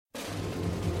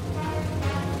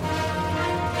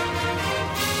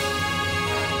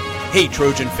Hey,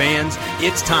 Trojan fans,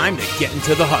 it's time to get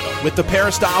into the huddle with the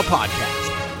Peristyle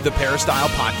Podcast. The Peristyle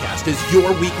Podcast is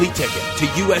your weekly ticket to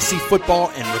USC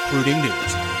football and recruiting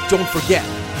news. Don't forget,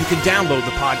 you can download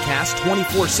the podcast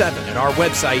 24/7 at our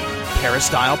website,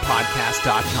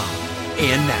 peristylepodcast.com.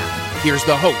 And now, here's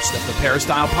the host of the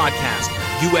Peristyle Podcast,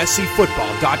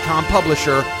 USCFootball.com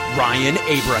publisher, Ryan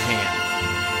Abraham.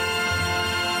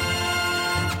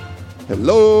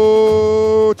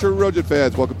 Hello, Trojan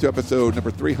fans. Welcome to episode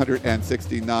number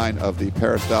 369 of the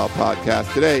Peristyle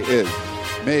Podcast. Today is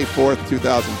May 4th,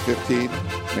 2015.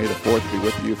 May the 4th be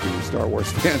with you for you Star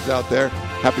Wars fans out there.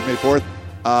 Happy May 4th.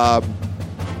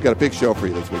 We've got a big show for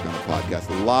you this week on the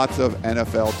podcast. Lots of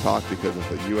NFL talk because of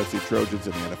the USC Trojans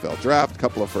and the NFL draft. A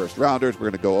couple of first rounders. We're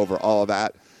going to go over all of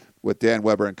that with Dan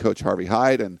Weber and Coach Harvey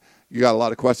Hyde. And you got a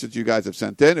lot of questions you guys have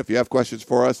sent in. If you have questions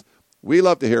for us, we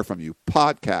love to hear from you.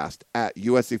 Podcast at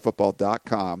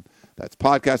uscfootball.com. That's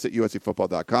podcast at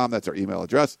uscfootball.com. That's our email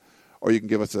address. Or you can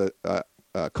give us a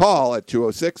call at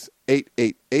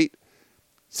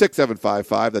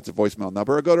 206-888-6755. That's a voicemail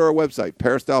number. Or go to our website,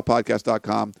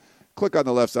 peristylepodcast.com. Click on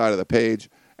the left side of the page,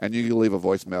 and you can leave a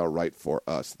voicemail right for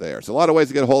us there. So a lot of ways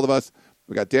to get a hold of us.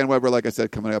 We got Dan Weber, like I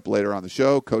said, coming up later on the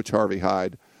show. Coach Harvey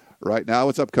Hyde right now.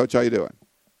 What's up, Coach? How you doing?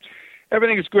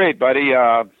 Everything is great, buddy.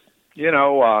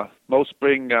 Most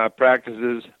spring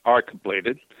practices are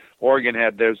completed. Oregon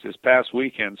had theirs this past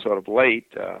weekend, sort of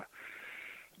late.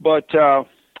 But the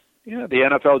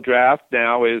NFL draft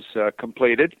now is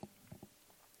completed.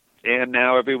 And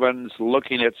now everyone's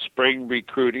looking at spring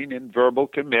recruiting and verbal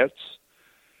commits.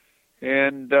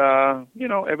 And,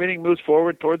 everything moves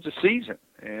forward towards the season.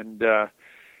 And the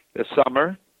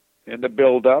summer and the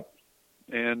build-up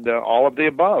and all of the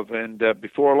above. And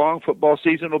before long, football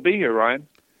season will be here, Ryan.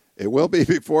 It will be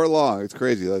before long. It's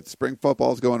crazy. The spring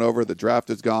football is going over. The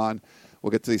draft is gone. We'll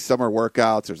get to these summer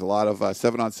workouts. There's a lot of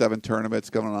 7-on-7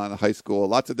 tournaments going on in high school.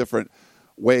 Lots of different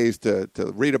ways to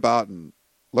read about and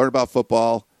learn about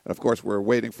football. And, of course, we're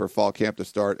waiting for fall camp to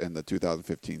start in the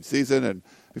 2015 season. And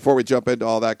before we jump into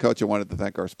all that, Coach, I wanted to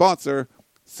thank our sponsor,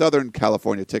 Southern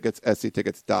California Tickets,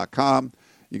 sctickets.com.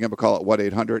 You can give them a call at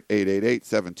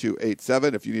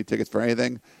 1-800-888-7287 if you need tickets for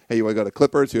anything. Hey, you want to go to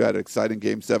Clippers, who had an exciting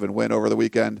Game 7 win over the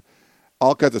weekend.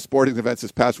 All kinds of sporting events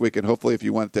this past weekend. Hopefully, if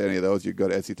you went to any of those, you could go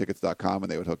to sctickets.com and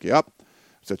they would hook you up.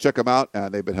 So check them out.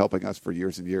 They've been helping us for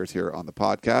years and years here on the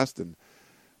podcast. And,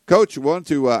 Coach,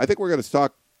 I think we're going to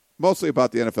talk mostly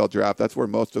about the NFL draft. That's where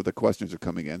most of the questions are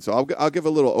coming in. So I'll give a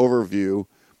little overview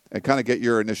and kind of get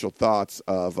your initial thoughts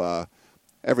of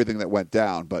everything that went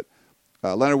down. But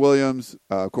Leonard Williams,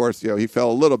 of course, he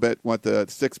fell a little bit, went the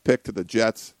 6th pick to the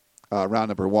Jets, round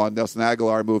number 1. Nelson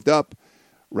Aguilar moved up,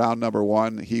 round number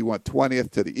 1. He went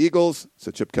 20th to the Eagles, so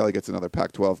Chip Kelly gets another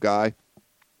Pac-12 guy.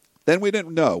 Then we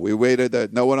didn't know. We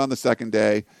waited, no one on the second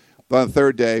day. But on the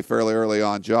third day, fairly early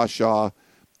on, Josh Shaw,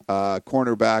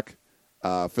 cornerback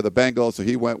for the Bengals, so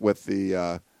he went with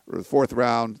the 4th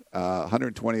round,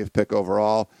 120th pick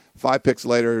overall. 5 picks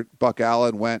later, Buck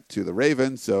Allen went to the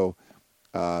Ravens, so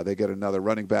they get another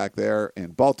running back there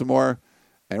in Baltimore.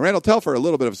 And Randall Telfer, a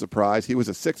little bit of a surprise. He was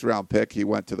a 6th-round pick. He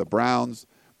went to the Browns,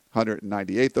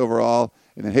 198th overall.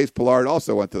 And then Hayes Pollard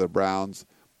also went to the Browns.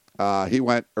 He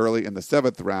went early in the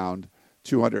 7th round,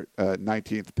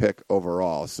 219th pick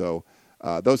overall. So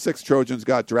those 6 Trojans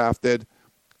got drafted.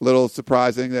 A little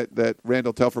surprising that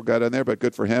Randall Telfer got in there, but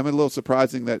good for him. And a little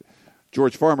surprising that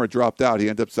George Farmer dropped out. He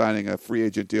ended up signing a free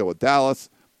agent deal with Dallas.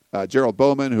 Gerald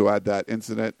Bowman, who had that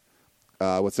incident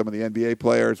with some of the NBA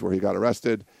players where he got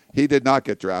arrested. He did not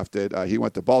get drafted. He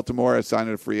went to Baltimore as signed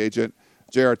as a free agent.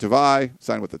 J.R. Tavai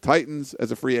signed with the Titans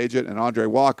as a free agent, and Andre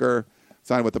Walker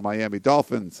signed with the Miami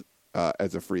Dolphins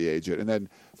as a free agent. And then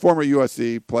former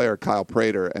USC player Kyle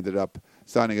Prater ended up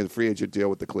signing a free agent deal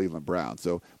with the Cleveland Browns.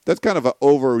 So that's kind of an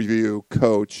overview,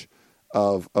 Coach,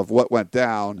 of what went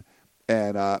down.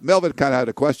 And Melvin kind of had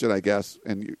a question, I guess,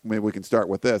 and maybe we can start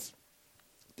with this.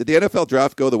 Did the NFL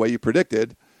draft go the way you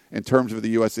predicted in terms of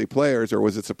the USC players, or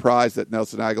was it a surprise that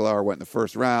Nelson Aguilar went in the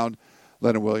 1st round,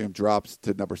 Leonard Williams drops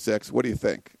to number 6? What do you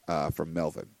think from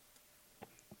Melvin?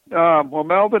 Well,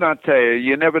 Melvin, I'll tell you,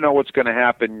 you never know what's going to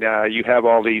happen. You have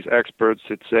all these experts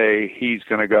that say he's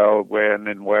going to go when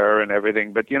and where and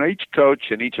everything. But, each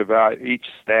coach and each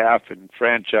staff and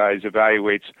franchise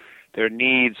evaluates their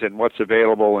needs and what's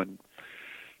available and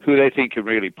who they think can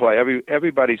really play.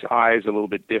 Everybody's eye is a little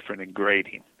bit different in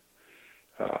grading.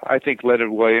 I think Leonard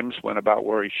Williams went about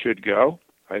where he should go.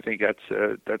 I think that's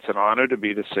an honor to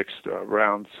be the 6th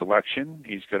round selection.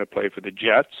 He's going to play for the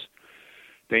Jets.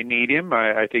 They need him.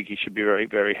 I think he should be very,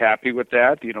 very happy with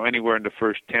that. Anywhere in the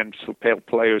first 10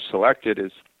 players selected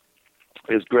is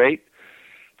great.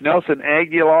 Nelson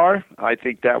Aguilar, I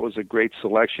think that was a great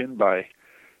selection by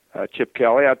Chip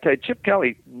Kelly. I'll tell you, Chip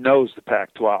Kelly knows the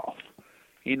Pac-12.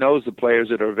 He knows the players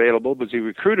that are available because he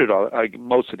recruited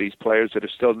most of these players that are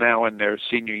still now in their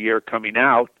senior year coming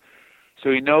out. So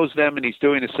he knows them, and he's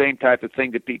doing the same type of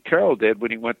thing that Pete Carroll did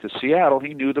when he went to Seattle.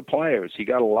 He knew the players. He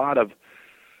got a lot of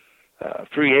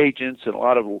free agents and a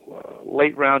lot of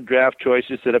late-round draft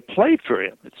choices that have played for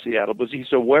him at Seattle because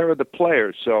he's aware of the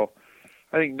players. So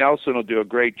I think Nelson will do a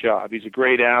great job. He's a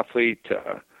great athlete.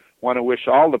 Want to wish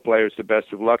all the players the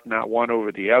best of luck, not one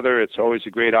over the other. It's always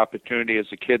a great opportunity as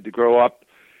a kid to grow up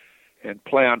and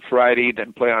play on Friday,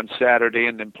 then play on Saturday,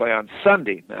 and then play on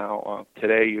Sunday. Now,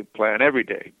 today you play on every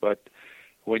day, but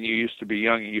when you used to be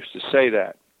young, you used to say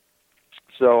that.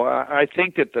 So I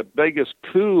think that the biggest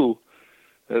coup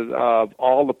of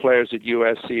all the players at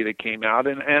USC that came out,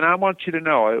 and I want you to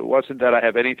know, it wasn't that I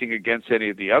have anything against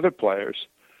any of the other players,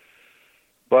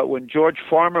 but when George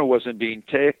Farmer wasn't being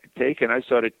taken, I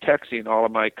started texting all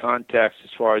of my contacts as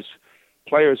far as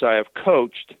players I have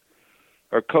coached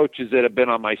or coaches that have been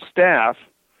on my staff,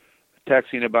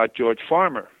 texting about George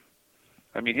Farmer.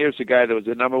 I mean, here's a guy that was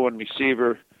the number one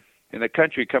receiver in the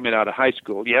country coming out of high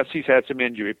school. Yes, he's had some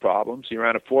injury problems. He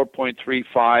ran a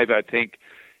 4.35, I think,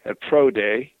 at Pro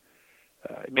Day.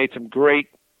 He made some great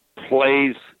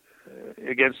plays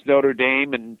against Notre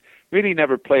Dame and really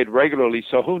never played regularly,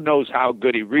 so who knows how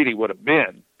good he really would have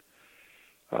been.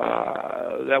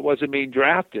 That wasn't being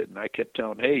drafted, and I kept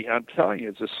telling him, hey, I'm telling you,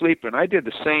 it's a sleeper. And I did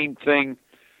the same thing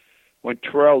when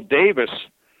Terrell Davis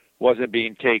wasn't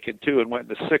being taken, too, and went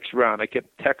in the 6th round. I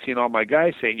kept texting all my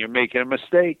guys saying, you're making a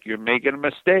mistake. You're making a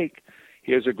mistake.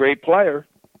 Here's a great player.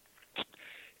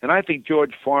 And I think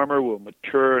George Farmer will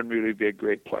mature and really be a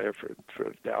great player for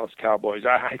the Dallas Cowboys.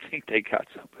 I think they got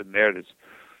something there that's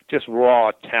just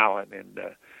raw talent, and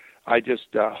I just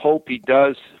hope he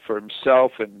does for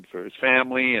himself and for his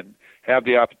family and have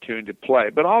the opportunity to play.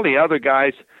 But all the other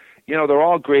guys, you know, they're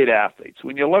all great athletes.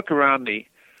 When you look around the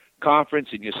conference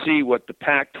and you see what the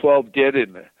Pac-12 did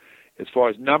as far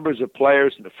as numbers of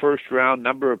players in the first round,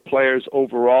 number of players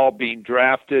overall being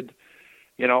drafted,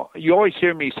 you know, you always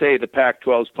hear me say the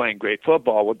Pac-12 is playing great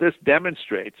football. Well, this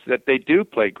demonstrates that they do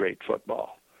play great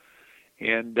football.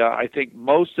 And I think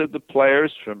most of the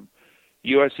players from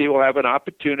USC will have an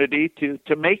opportunity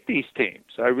to make these teams.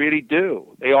 I really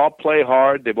do. They all play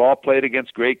hard. They've all played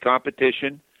against great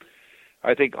competition.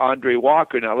 I think Andre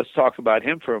Walker, now let's talk about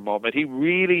him for a moment. He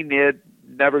really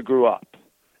never grew up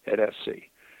at SC.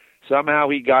 Somehow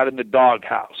he got in the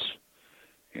doghouse.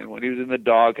 And when he was in the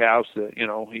doghouse, you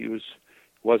know, he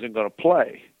wasn't going to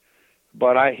play.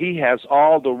 But he has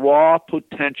all the raw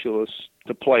potential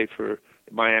to play for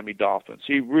the Miami Dolphins.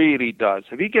 He really does.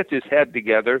 If he gets his head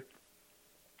together,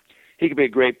 he could be a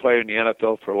great player in the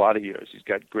NFL for a lot of years. He's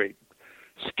got great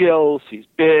skills. He's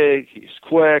big. He's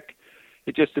quick.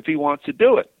 It's just if he wants to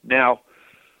do it. Now,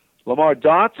 Lamar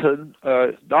Dawson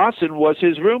was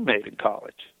his roommate in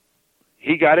college.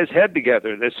 He got his head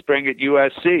together this spring at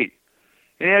USC. And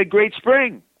he had a great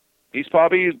spring. He's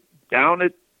probably down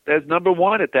as number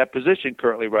one at that position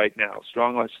currently right now,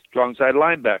 strong side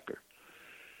linebacker.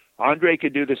 Andre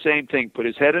could do the same thing, put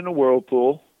his head in a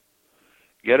whirlpool,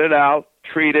 get it out,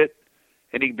 treat it,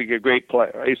 and he can be a great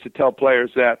player. I used to tell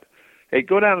players that, hey,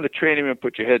 go down to the training room and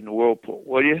put your head in a whirlpool,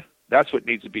 will you? That's what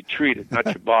needs to be treated, not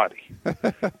your body.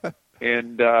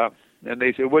 And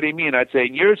they say, what do you mean? I'd say,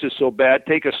 yours is so bad,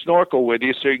 take a snorkel with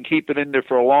you so you can keep it in there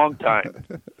for a long time.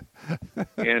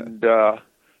 And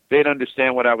they'd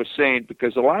understand what I was saying,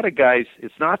 because a lot of guys,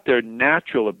 it's not their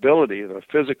natural ability, their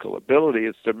physical ability,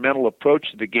 it's their mental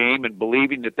approach to the game and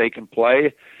believing that they can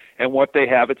play and what they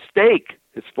have at stake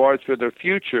as far as for their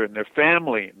future and their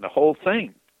family and the whole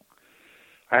thing.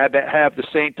 I had to have the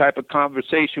same type of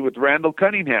conversation with Randall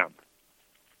Cunningham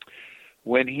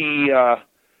when he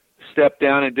stepped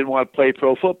down and didn't want to play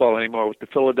pro football anymore with the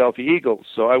Philadelphia Eagles.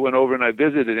 So I went over and I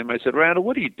visited him. I said, Randall,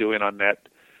 what are you doing on that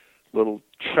little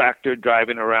tractor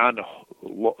driving around,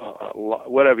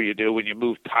 whatever you do when you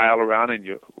move tile around and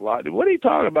what are you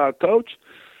talking about, Coach?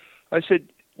 I said,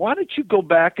 why don't you go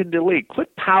back in the league?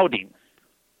 Quit pouting.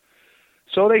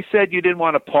 So they said you didn't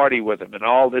want to party with him and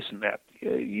all this and that.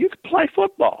 You could play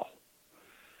football.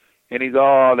 And he's,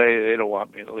 they don't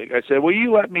want me in the league. I said, well,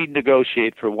 you let me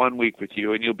negotiate for 1 week with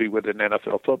you, and you'll be with an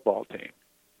NFL football team.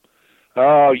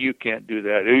 Oh, you can't do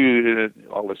that.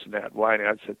 All this and that. Why?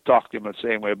 I said, talk to him the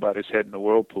same way about his head in the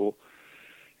whirlpool.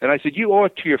 And I said, you owe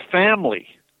it to your family,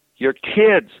 your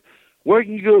kids. Where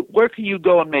can you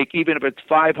go and make, even if it's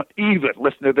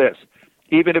listen to this,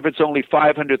 even if it's only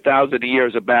 $500,000 a year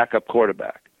as a backup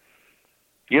quarterback?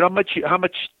 You know how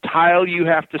much tile you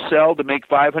have to sell to make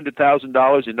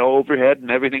 $500,000 in no overhead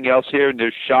and everything else here in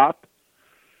their shop?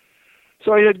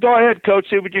 So he said, go ahead, coach,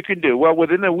 see what you can do. Well,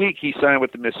 within a week, he signed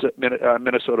with the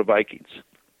Minnesota Vikings.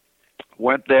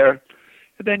 Went there,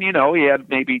 and then, you know, he had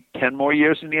maybe 10 more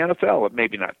years in the NFL.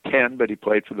 Maybe not 10, but he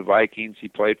played for the Vikings. He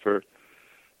played for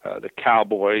the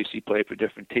Cowboys. He played for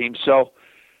different teams. So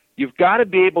you've got to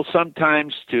be able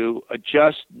sometimes to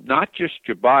adjust not just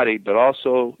your body, but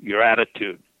also your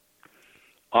attitude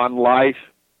on life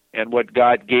and what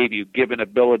God gave you, given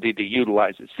ability to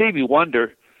utilize it. Stevie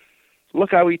Wonder,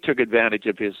 look how he took advantage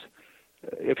of his.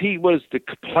 If he was to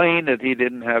complain that he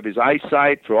didn't have his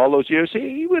eyesight for all those years,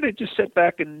 he would have just sat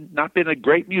back and not been a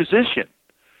great musician.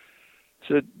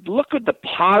 So look at the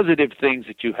positive things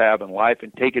that you have in life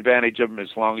and take advantage of them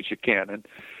as long as you can.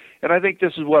 And I think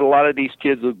this is what a lot of these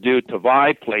kids will do.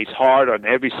 Tavai plays hard on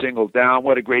every single down.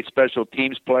 What a great special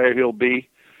teams player he'll be.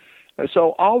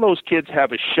 So all those kids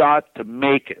have a shot to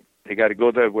make it. They got to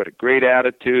go there with a great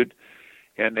attitude,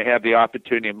 and they have the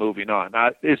opportunity of moving on.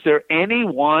 Now, is there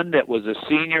anyone that was a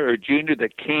senior or junior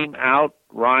that came out,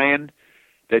 Ryan,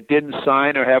 that didn't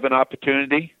sign or have an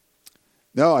opportunity?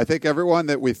 No, I think everyone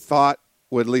that we thought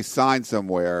would at least sign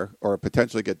somewhere or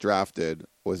potentially get drafted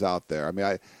was out there. I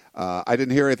mean, I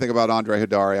didn't hear anything about Andre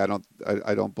Hidari.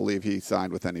 I don't believe he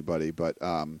signed with anybody, but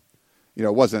you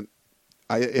know,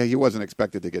 he wasn't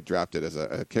expected to get drafted as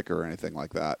a kicker or anything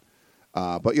like that.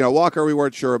 But you know, Walker, we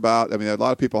weren't sure about. I mean, a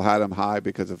lot of people had him high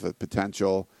because of the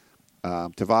potential.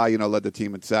 Tavai, you know, led the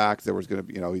team in sacks. There was going to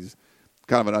be, you know, he's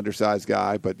kind of an undersized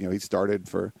guy, but you know, he started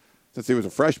since he was a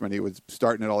freshman, he was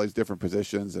starting at all these different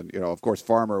positions, and you know, of course,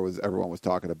 Farmer everyone was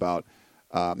talking about.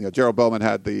 You know, Gerald Bowman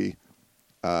had the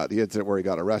incident where he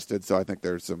got arrested, so I think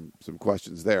there's some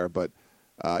questions there. But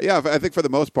yeah, I think for the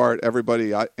most part,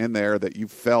 everybody in there that you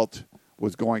felt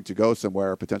was going to go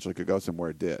somewhere, or potentially could go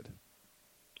somewhere, did.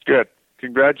 Good.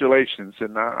 Congratulations.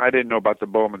 And I didn't know about the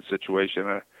Bowman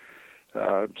situation.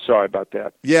 Sorry about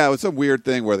that. Yeah, it was some weird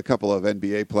thing where the couple of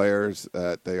NBA players,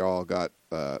 they all got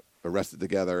arrested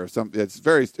together.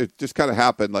 It just kind of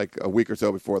happened like a week or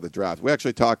so before the draft. We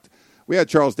had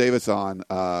Charles Davis on,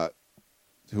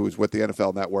 who was with the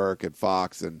NFL Network and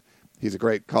Fox, and he's a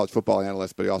great college football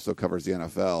analyst, but he also covers the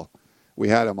NFL. We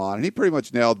had him on, and he pretty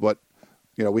much nailed what,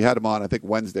 you know, we had him on, I think,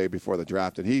 Wednesday before the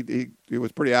draft, and he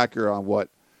was pretty accurate on what,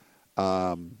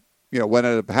 you know, what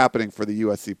ended up happening for the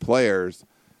USC players.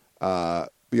 You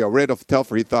know, Randolph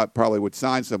Telfer, he thought probably would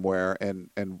sign somewhere,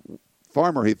 and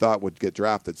Farmer, he thought would get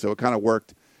drafted. So it kind of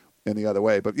worked in the other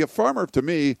way. But yeah, Farmer, to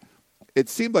me, it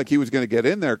seemed like he was going to get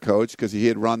in there, Coach, because he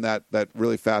had run that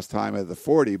really fast time at the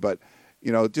 40, but,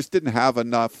 you know, just didn't have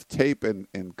enough tape in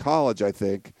college, I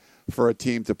think, for a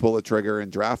team to pull the trigger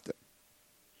and draft him.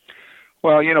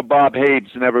 Well, you know, Bob Hayes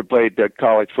never played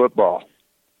college football.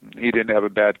 He didn't have a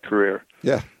bad career.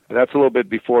 Yeah. That's a little bit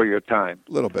before your time.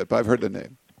 A little bit, but I've heard the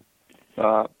name.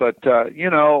 But you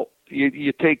know,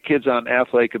 you take kids on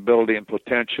athletic ability and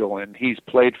potential, and he's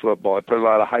played football. He played a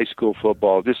lot of high school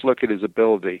football. Just look at his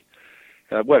ability.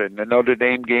 In the Notre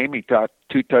Dame game, he caught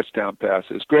 2 touchdown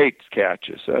passes, great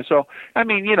catches. So, I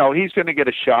mean, you know, he's going to get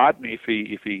a shot if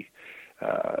he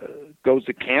goes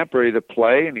to camp ready to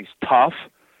play, and he's tough,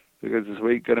 because this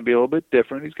week going to be a little bit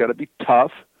different. He's got to be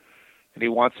tough, and he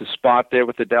wants a spot there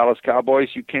with the Dallas Cowboys.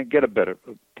 You can't get a better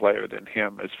player than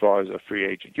him as far as a free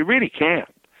agent. You really can't.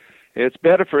 It's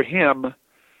better for him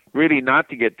really not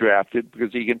to get drafted,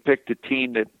 because he can pick the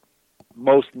team that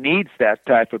most needs that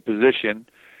type of position,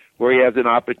 where he has an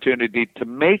opportunity to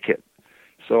make it.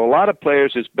 So a lot of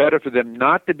players, it's better for them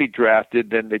not to be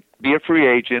drafted than to be a free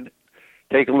agent,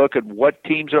 take a look at what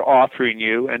teams are offering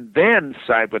you, and then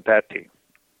side with that team.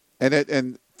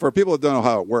 And for people that don't know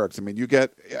how it works, I mean,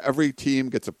 every team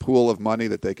gets a pool of money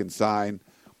that they can sign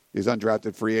these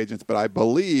undrafted free agents, but I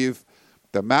believe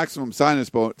the maximum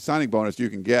signing bonus you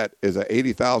can get is a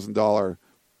 $80,000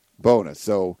 bonus.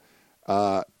 So,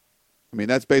 I mean,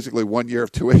 that's basically 1 year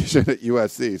of tuition at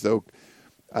USC. So,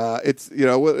 it's, you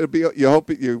know,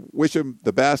 you wish him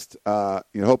the best.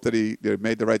 You hope that he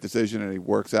made the right decision and he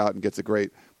works out and gets a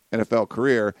great NFL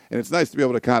career. And it's nice to be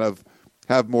able to kind of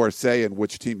have more say in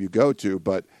which team you go to,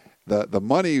 but the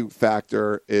money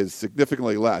factor is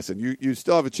significantly less, and you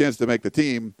still have a chance to make the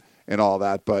team and all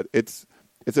that, but it's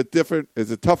a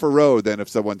tougher road than if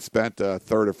someone spent a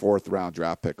 3rd or 4th round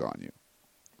draft pick on you.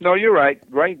 No, you're right.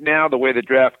 Right now, the way the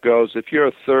draft goes, if you're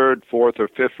a 3rd, 4th, or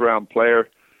 5th round player,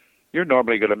 you're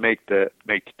normally going to make the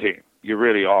team. You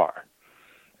really are.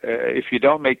 If you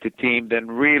don't make the team,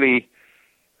 then really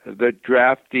the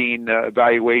drafting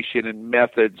evaluation and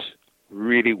methods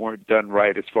really weren't done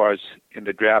right as far as in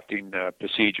the drafting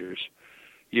procedures.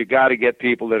 you got to get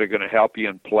people that are going to help you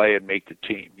and play and make the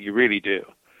team. You really do.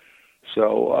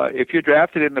 So if you're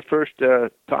drafted in the first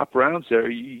top rounds there,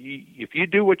 if you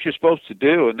do what you're supposed to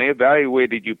do and they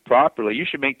evaluated you properly, you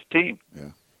should make the team.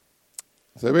 Yeah.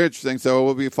 So it'll be interesting. So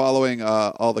we'll be following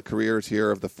all the careers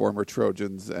here of the former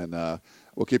Trojans, and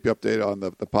we'll keep you updated on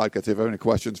the podcast. If you have any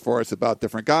questions for us about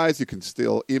different guys, you can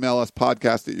still email us,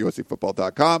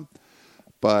 podcast@uscfootball.com.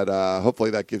 But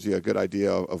hopefully that gives you a good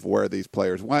idea of where these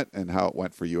players went and how it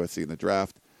went for USC in the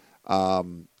draft.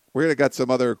 We're going to get some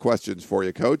other questions for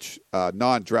you, Coach,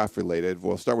 non-draft related.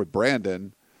 We'll start with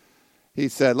Brandon. He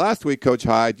said, last week, Coach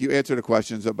Hyde, you answered the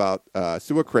questions about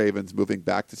Sua Cravens moving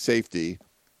back to safety.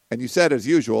 And you said, as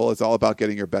usual, it's all about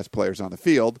getting your best players on the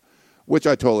field, which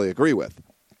I totally agree with.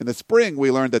 In the spring,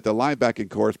 we learned that the linebacking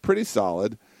core is pretty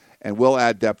solid and will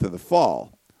add depth in the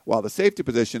fall, while the safety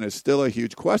position is still a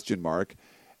huge question mark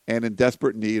and in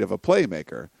desperate need of a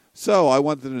playmaker. So I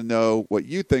wanted to know what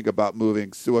you think about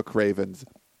moving Sua Cravens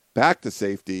back to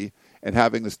safety and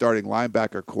having the starting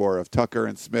linebacker core of Tucker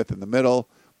and Smith in the middle,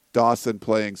 Dawson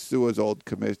playing Sua's old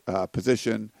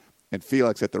position, and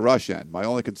Felix at the rush end. My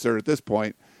only concern at this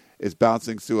point is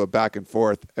bouncing Sua back and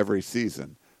forth every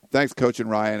season. Thanks, Coach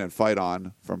and Ryan, and fight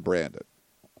on, from Brandon.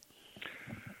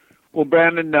 Well,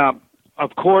 Brandon,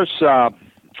 of course, I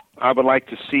would like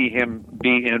to see him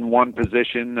be in one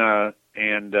position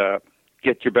and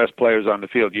get your best players on the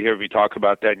field. You hear me talk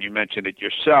about that, and you mentioned it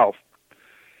yourself.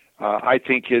 I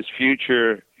think his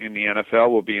future in the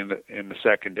NFL will be in the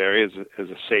secondary as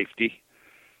a safety.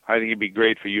 I think it'd be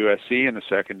great for USC in the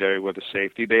secondary with a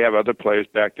safety. They have other players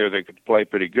back there that could play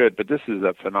pretty good, but this is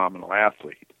a phenomenal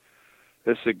athlete.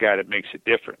 This is a guy that makes a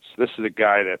difference. This is a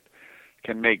guy that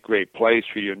can make great plays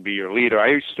for you and be your leader.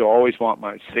 I used to always want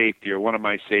my safety or one of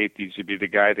my safeties to be the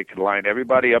guy that could line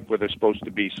everybody up where they're supposed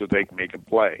to be so they can make a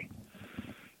play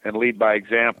and lead by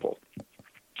example.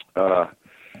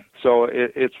 So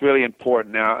it's really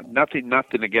important. Now, nothing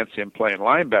against him playing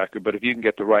linebacker, but if you can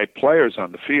get the right players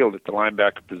on the field at the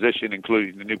linebacker position,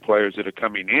 including the new players that are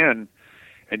coming in,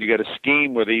 and you get a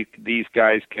scheme where these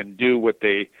guys can do what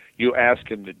you ask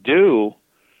them to do,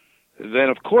 then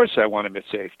of course I want him at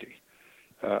safety.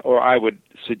 Or I would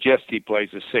suggest he plays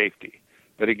as safety.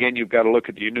 But again, you've got to look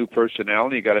at your new personnel,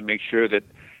 and you've got to make sure that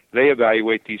they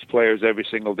evaluate these players every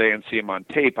single day and see them on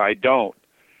tape. I don't,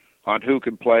 on who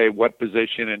can play what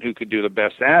position and who can do the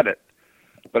best at it.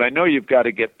 But I know you've got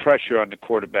to get pressure on the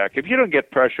quarterback. If you don't get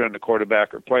pressure on the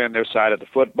quarterback or play on their side of the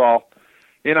football,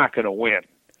 you're not going to win.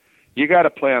 You got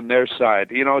to play on their side.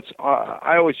 You know,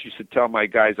 I always used to tell my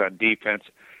guys on defense,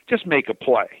 just make a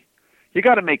play. You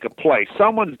got to make a play.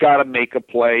 Someone's got to make a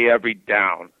play every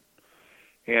down.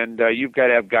 And you've got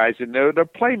to have guys in there that are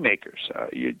playmakers.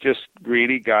 You just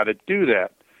really got to do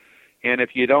that. And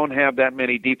if you don't have that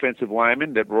many defensive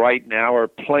linemen that right now are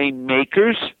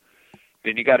playmakers,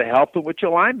 then you got to help them with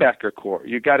your linebacker core.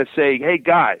 You got to say, hey,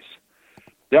 guys,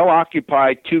 they'll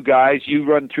occupy two guys. You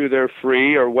run through their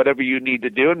free or whatever you need to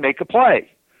do and make a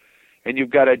play. And you've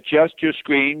got to adjust your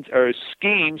schemes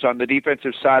on the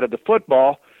defensive side of the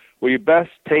football where you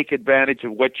best take advantage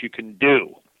of what you can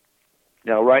do.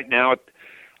 Now, right now,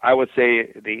 I would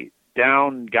say the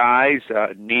down guys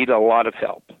need a lot of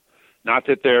help. Not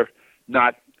that they're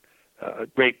not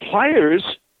great players.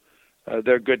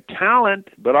 They're good talent,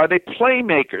 but are they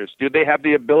playmakers? Do they have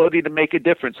the ability to make a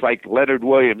difference like Leonard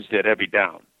Williams did every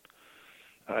down?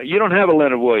 You don't have a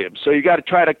Leonard Williams, so you got to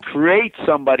try to create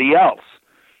somebody else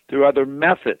through other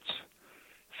methods.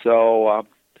 So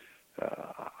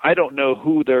I don't know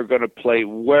who they're going to play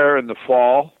where in the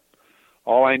fall.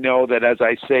 All I know that, as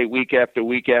I say week after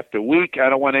week after week, I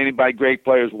don't want anybody great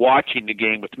players watching the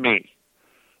game with me.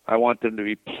 I want them to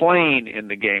be playing in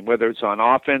the game, whether it's on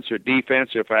offense or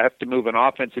defense, or if I have to move an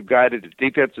offensive guy to the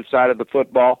defensive side of the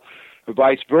football, or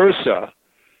vice versa.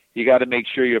 You got to make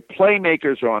sure your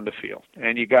playmakers are on the field,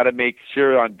 and you got to make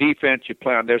sure on defense you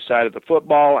play on their side of the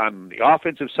football. On the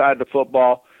offensive side of the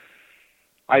football,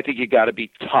 I think you got to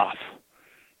be tough,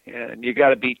 and you got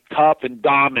to be tough and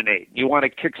dominate. You want to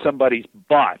kick somebody's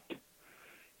butt.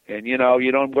 And, you know,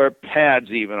 you don't wear pads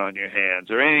even on your hands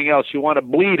or anything else. You want to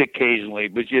bleed occasionally,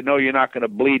 but you know you're not going to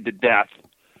bleed to death.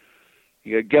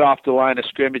 You get off the line of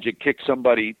scrimmage and kick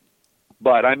somebody's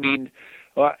butt. I mean,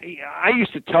 I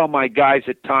used to tell my guys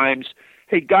at times,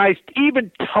 hey, guys,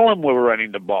 even tell them we're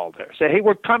running the ball there. Say, hey,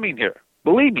 we're coming here.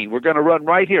 Believe me, we're going to run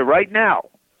right here, right now.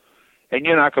 And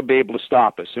you're not going to be able to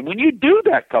stop us. And when you do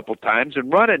that a couple times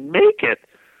and run and make it,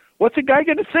 what's a guy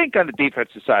going to think on the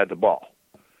defensive side of the ball?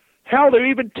 Hell, they're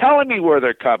even telling me where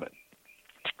they're coming.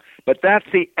 But that's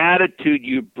the attitude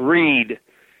you breed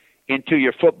into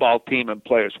your football team and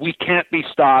players. We can't be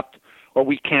stopped. or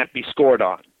we can't be scored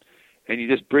on. And you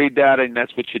just breed that, and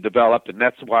that's what you develop, and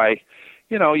that's why,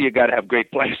 you got to have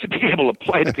great players to be able to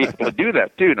play to be able to do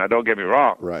that, too. Now, don't get me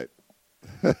wrong. Right.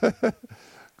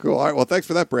 Cool. All right. Well, thanks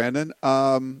for that, Brandon.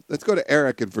 Let's go to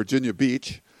Eric in Virginia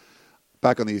Beach,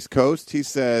 back on the East Coast. He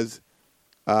says,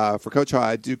 for Coach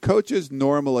Hyde, do coaches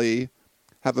normally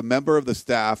have a member of the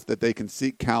staff that they can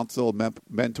seek counsel,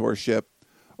 mentorship,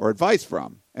 or advice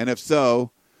from? And if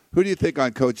so, who do you think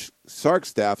on Coach Sark's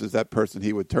staff is that person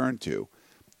he would turn to?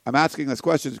 I'm asking this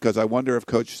question because I wonder if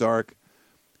Coach Sark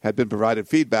had been provided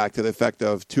feedback to the effect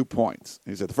of 2 points.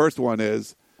 He said the first one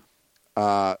is,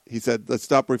 he said, let's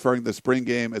stop referring to the spring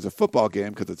game as a football game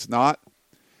because it's not.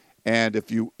 And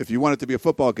if you want it to be a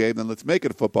football game, then let's make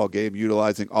it a football game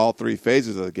utilizing all three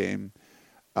phases of the game,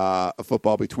 a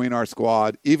football between our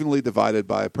squad, evenly divided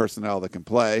by personnel that can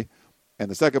play.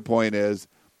 And the second point is,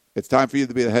 it's time for you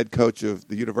to be the head coach of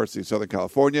the University of Southern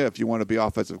California. If you want to be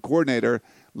offensive coordinator,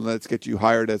 let's get you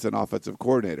hired as an offensive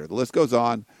coordinator. The list goes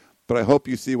on, but I hope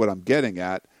you see what I'm getting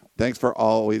at. Thanks for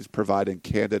always providing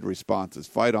candid responses.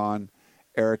 Fight on,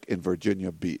 Eric in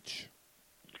Virginia Beach.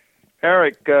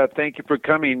 Eric, thank you for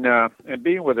coming and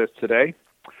being with us today.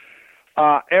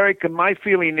 Eric, my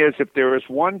feeling is if there is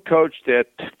one coach that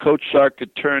Coach Sark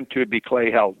could turn to, it'd be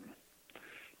Clay Helton.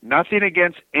 Nothing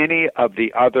against any of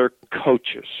the other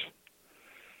coaches,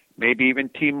 maybe even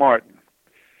T. Martin.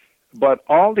 But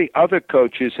all the other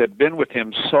coaches have been with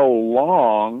him so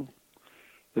long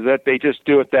that they just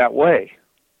do it that way.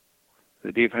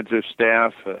 The defensive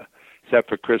staff, except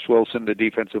for Chris Wilson, the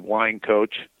defensive line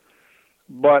coach.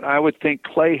 But I would think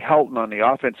Clay Helton on the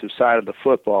offensive side of the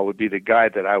football would be the guy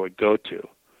that I would go to.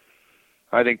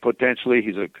 I think potentially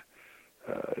he's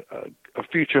a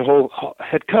future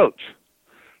head coach.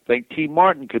 I think T.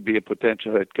 Martin could be a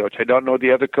potential head coach. I don't know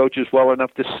the other coaches well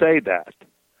enough to say that.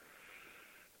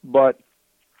 But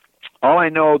all I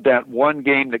know, that one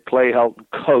game that Clay Helton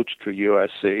coached for USC,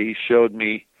 he showed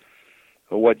me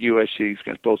what USC is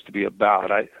supposed to be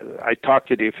about. I talked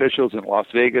to the officials in Las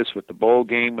Vegas with the bowl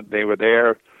game when they were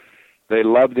there. They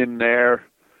loved him there.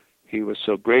 He was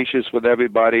so gracious with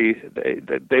everybody.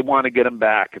 They want to get him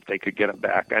back if they could get him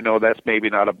back. I know that's maybe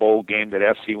not a bowl game that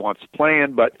FC wants to play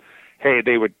in, but hey,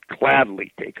 they would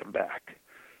gladly take him back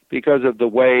because of the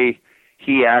way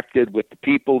he acted with the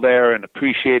people there and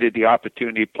appreciated the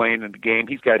opportunity of playing in the game.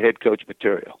 He's got head coach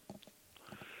material.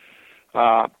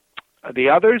 The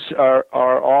others are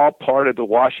all part of the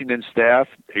Washington staff.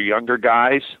 They're younger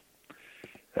guys.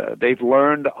 They've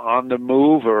learned on the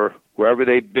move or wherever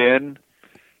they've been,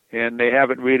 and they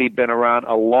haven't really been around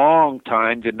a long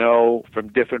time to know from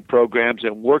different programs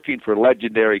and working for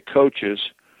legendary coaches.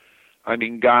 I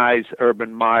mean, guys,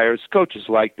 Urban Myers, coaches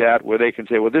like that, where they can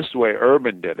say, well, this is the way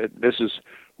Urban did it. This is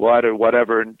what or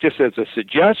whatever. And just as a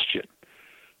suggestion,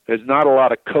 there's not a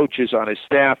lot of coaches on his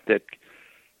staff that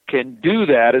can do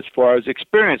that as far as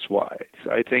experience-wise.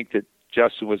 I think that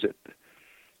Justin was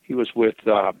with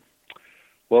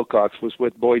Wilcox was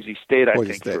with Boise State,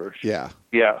 first.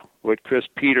 Yeah, with Chris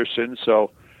Peterson. So,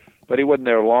 but he wasn't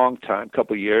there a long time, a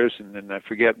couple of years, and then I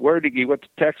forget where did he went to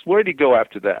Texas. Where did he go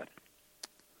after that?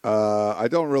 I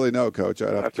don't really know, Coach.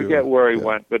 I forget where he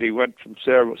went, but he went from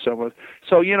somewhere.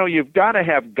 So you've got to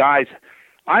have guys.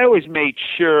 I always made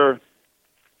sure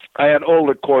I had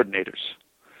older coordinators.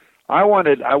 I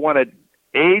wanted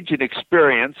age and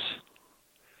experience,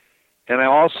 and I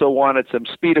also wanted some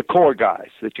speed of core guys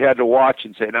that you had to watch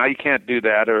and say, "Now you can't do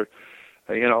that," or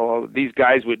these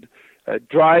guys would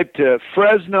drive to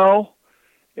Fresno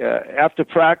after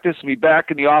practice and be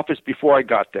back in the office before I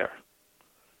got there.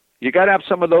 You got to have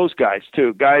some of those guys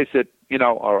too, guys that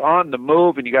are on the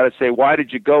move, and you got to say, "Why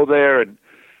did you go there?" and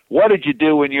 "What did you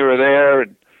do when you were there?"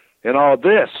 and all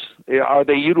this. Are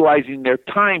they utilizing their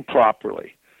time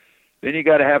properly? Then you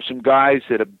got to have some guys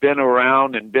that have been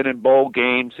around and been in bowl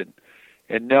games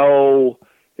and know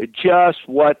just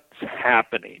what's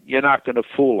happening. You're not going to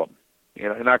fool them.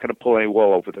 You're not going to pull any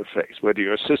wool over their face, whether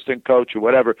you're assistant coach or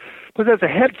whatever. But as a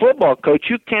head football coach,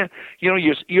 you can't.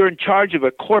 You're in charge of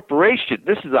a corporation.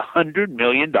 This is $100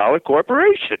 million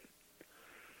corporation,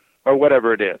 or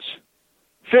whatever it is,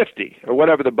 50 or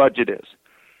whatever the budget is.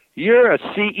 You're a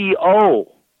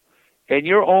CEO. And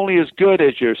you're only as good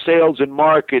as your sales and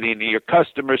marketing and your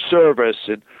customer service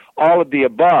and all of the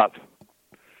above.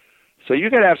 So you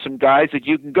got to have some guys that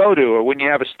you can go to, or when you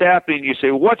have a staff meeting, you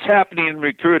say, what's happening in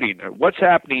recruiting, or what's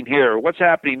happening here, or what's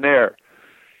happening there.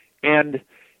 And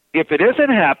if it isn't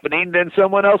happening, then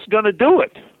someone else is going to do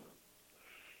it.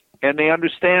 And they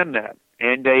understand that.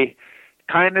 And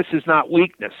kindness is not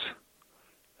weakness,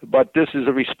 but this is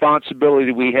a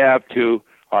responsibility we have to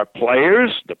our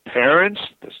players, the parents,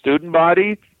 the student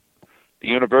body, the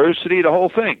university, the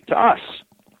whole thing, to us.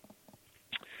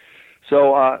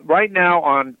 So right now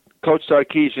on Coach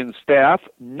Sarkisian's staff,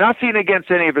 nothing against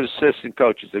any of his assistant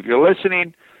coaches. If you're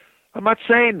listening, I'm not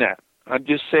saying that. I'm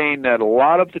just saying that a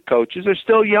lot of the coaches are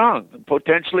still young, and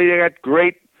potentially they got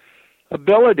great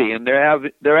ability, and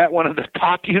they're at one of the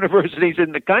top universities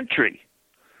in the country.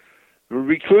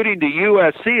 Recruiting to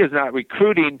USC is not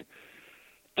recruiting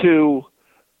to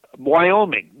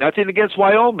Wyoming. Nothing against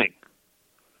Wyoming,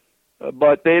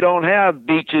 but they don't have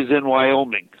beaches in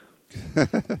Wyoming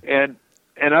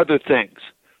and other things.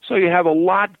 So you have a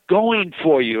lot going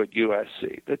for you at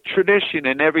USC, the tradition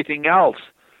and everything else.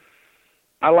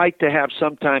 I like to have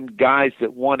sometimes guys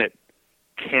that won at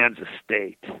Kansas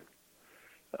State.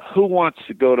 Who wants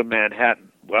to go to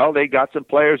Manhattan? Well, they got some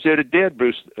players there that did,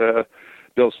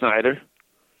 Bill Snyder.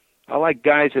 I like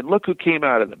guys, and look who came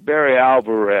out of them. Barry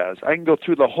Alvarez. I can go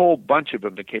through the whole bunch of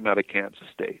them that came out of Kansas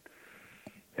State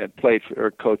and played for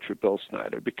or coached for Bill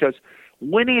Snyder. Because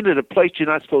winning at a place you're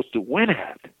not supposed to win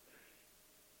at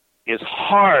is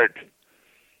hard,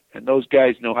 and those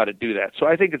guys know how to do that. So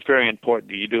I think it's very important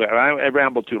that you do it. I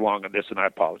rambled too long on this, and I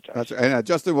apologize. That's right. And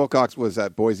Justin Wilcox was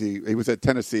at Boise. He was at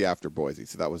Tennessee after Boise,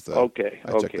 so that was the I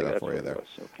checked it out for you there.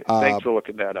 Okay. Thanks for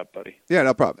looking that up, buddy. Yeah,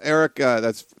 no problem, Eric.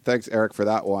 Thanks, Eric, for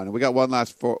that one. We got one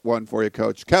last one for you,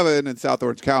 Coach. Kevin in South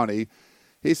Orange County.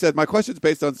 He said, my question is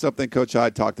based on something Coach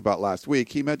Hyde talked about last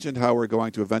week. He mentioned how we're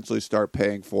going to eventually start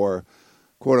paying for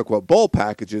quote-unquote bowl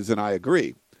packages, and I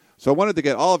agree. So I wanted to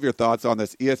get all of your thoughts on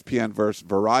this ESPN versus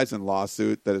Verizon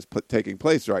lawsuit that is taking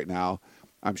place right now.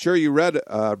 I'm sure you read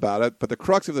about it, but the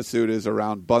crux of the suit is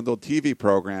around bundled TV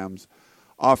programs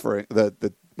offering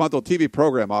the bundled TV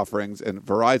program offerings and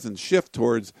Verizon's shift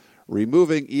towards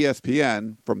removing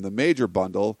ESPN from the major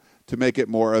bundle to make it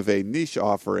more of a niche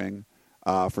offering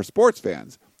for sports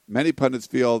fans. Many pundits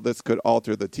feel this could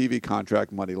alter the TV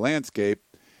contract money landscape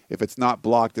if it's not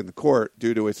blocked in the court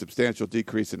due to a substantial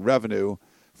decrease in revenue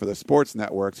for the sports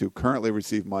networks who currently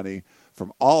receive money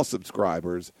from all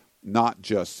subscribers, not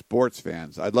just sports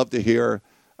fans. I'd love to hear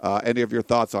any of your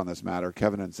thoughts on this matter,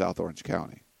 Kevin in South Orange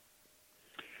County.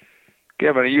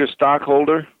 Kevin, are you a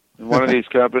stockholder in one of these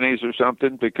companies or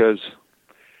something? Because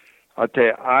I'll tell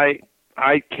you,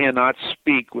 I cannot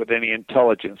speak with any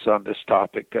intelligence on this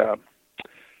topic.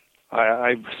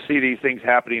 I see these things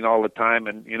happening all the time,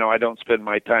 and I don't spend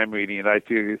my time reading it. I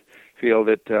feel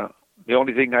that the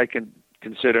only thing I can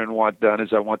consider and want done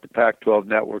is I want the Pac-12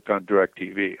 network on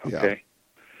DirecTV. Okay, yeah.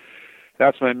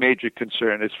 That's my major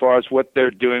concern. As far as what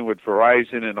they're doing with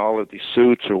Verizon and all of these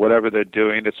suits or whatever they're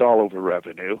doing, it's all over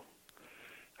revenue.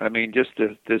 I mean, just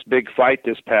this big fight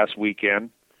this past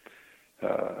weekend.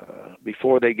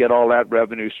 Before they get all that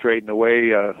revenue straightened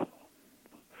away,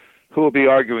 who will be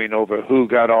arguing over who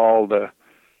got all the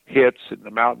hits and the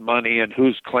amount of money and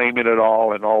who's claiming it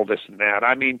all and all this and that?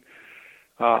 I mean,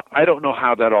 I don't know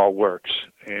how that all works,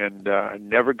 and I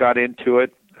never got into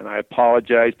it, and I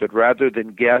apologize, but rather than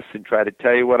guess and try to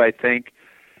tell you what I think,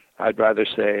 I'd rather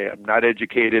say I'm not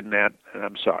educated in that, and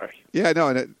I'm sorry. Yeah, no,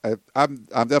 and I'm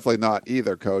definitely not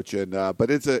either, Coach, and but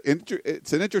it's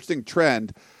an interesting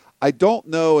trend. I don't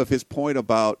know if his point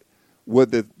about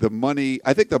would the money,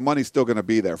 I think the money's still going to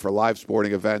be there for live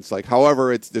sporting events, like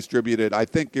however it's distributed. I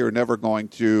think you're never going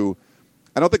to,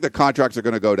 I don't think the contracts are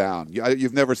going to go down.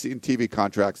 You've never seen TV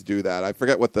contracts do that. I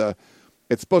forget what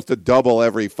it's supposed to double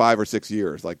every 5 or 6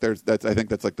 years. Like I think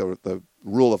that's like the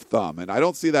rule of thumb. And I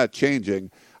don't see that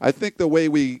changing. I think the way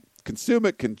we consume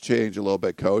it can change a little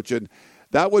bit, Coach. And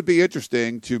that would be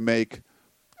interesting to make,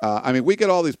 we get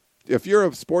all these, if you're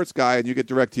a sports guy and you get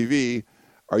DirecTV,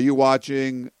 are you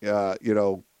watching,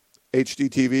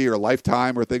 HDTV or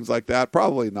Lifetime or things like that?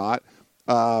 Probably not.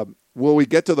 Will we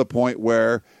get to the point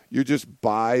where you just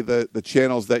buy the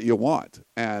channels that you want?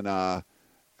 And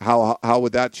how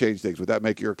would that change things? Would that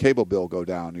make your cable bill go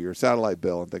down or your satellite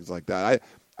bill and things like that?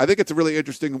 I think it's a really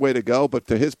interesting way to go. But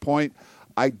to his point,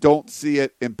 I don't see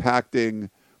it impacting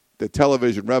the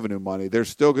television revenue money. There's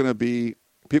still going to be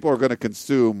people are going to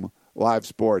consume live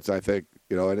sports, I think,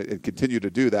 and continue to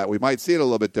do that. We might see it a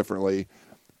little bit differently,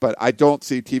 but I don't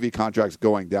see TV contracts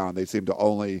going down. They seem to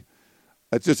only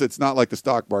 – it's not like the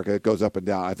stock market. It goes up and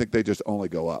down. I think they just only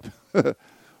go up.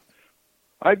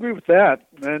 I agree with that,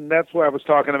 and that's why I was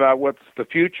talking about what the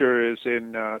future is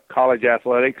in college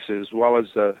athletics as well as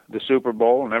the Super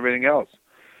Bowl and everything else.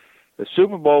 The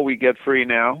Super Bowl we get free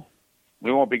now.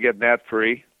 We won't be getting that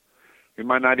free. We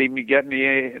might not even be getting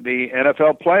the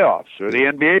NFL playoffs or the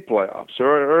NBA playoffs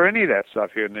or any of that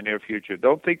stuff here in the near future.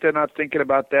 Don't think they're not thinking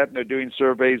about that, and they're doing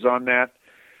surveys on that.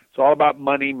 It's all about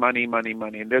money, money, money,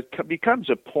 money. And there becomes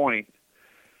a point,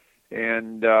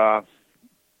 and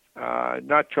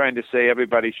Not trying to say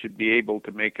everybody should be able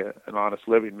to make an honest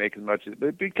living, make as much as, but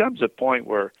it becomes a point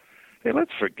where, hey,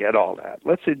 let's forget all that.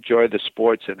 Let's enjoy the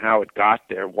sports and how it got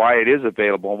there, why it is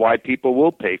available, and why people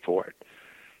will pay for it.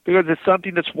 Because it's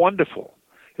something that's wonderful.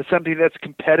 It's something that's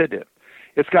competitive.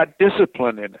 It's got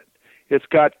discipline in it. It's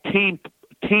got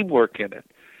teamwork in it.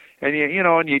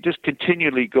 And you just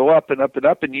continually go up and up and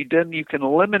up, and you can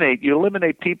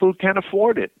eliminate people who can't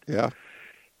afford it. Yeah.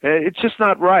 It's just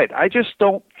not right. I just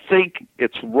don't think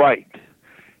it's right.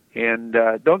 And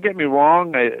don't get me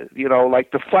wrong,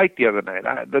 like the fight the other night,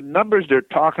 the numbers they're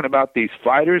talking about these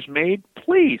fighters made,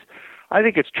 please, I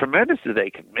think it's tremendous that they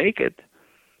can make it.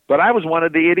 But I was one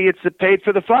of the idiots that paid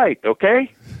for the fight,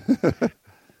 okay?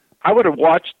 I would have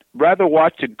rather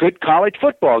watched a good college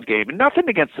football game, and nothing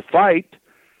against the fight,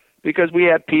 because we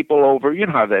had people over, you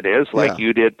know how that is, like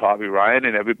you did, Bobby Ryan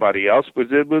and everybody else,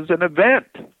 because it was an event.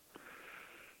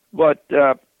 But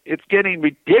it's getting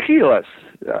ridiculous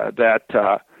that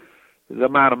the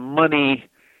amount of money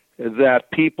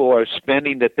that people are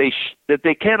spending that they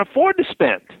can't afford to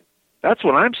spend. That's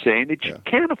what I'm saying, that you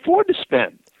can't afford to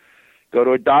spend. Go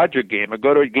to a Dodger game or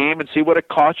go to a game and see what it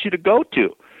costs you to go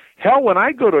to. Hell, when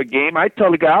I go to a game, I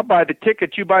tell the guy, I'll buy the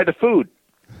ticket, you buy the food.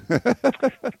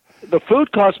 The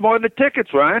food costs more than the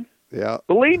tickets, Ryan. Yeah.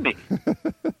 Believe me.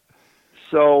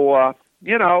 So, I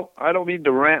don't mean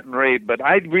to rant and rave, but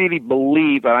I really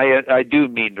believe, and I do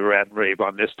mean to rant and rave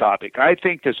on this topic, I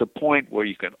think there's a point where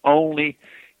you can only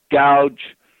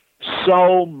gouge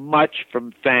so much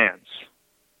from fans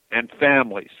and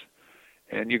families.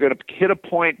 And you're going to hit a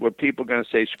point where people are going to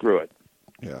say, screw it.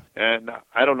 Yeah. And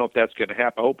I don't know if that's going to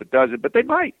happen. I hope it doesn't, but they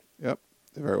might. Yep,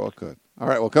 they very well could. All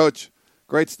right, well, Coach,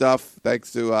 great stuff.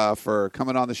 Thanks for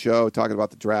coming on the show, talking about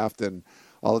the draft and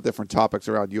all the different topics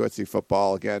around USC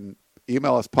football. Again,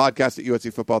 email us,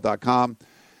 podcast@uscfootball.com.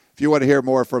 If you want to hear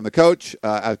more from the coach,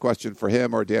 add a question for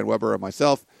him or Dan Weber or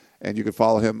myself, and you can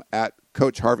follow him at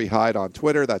Coach Harvey Hyde on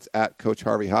Twitter. That's at Coach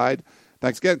Harvey Hyde.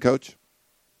 Thanks again, Coach.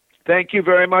 Thank you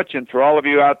very much, and for all of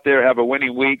you out there, have a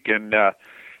winning week, and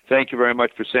thank you very much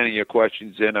for sending your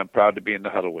questions in. I'm proud to be in the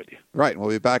huddle with you. Right, and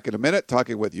we'll be back in a minute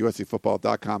talking with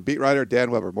USCFootball.com beat writer Dan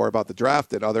Weber, more about the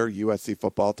draft and other USC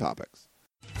football topics.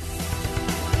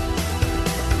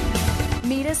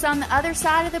 Meet us on the other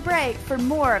side of the break for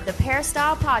more of the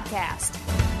Peristyle Podcast.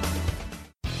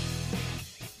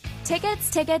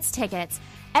 Tickets, tickets, tickets.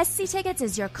 SC Tickets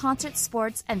is your concert,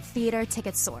 sports, and theater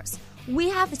ticket source. We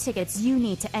have the tickets you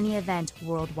need to any event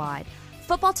worldwide.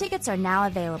 Football tickets are now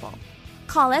available.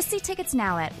 Call SC Tickets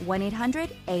now at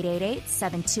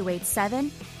 1-800-888-7287,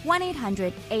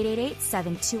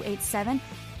 1-800-888-7287.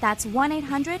 That's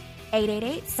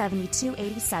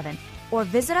 1-800-888-7287. Or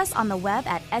visit us on the web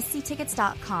at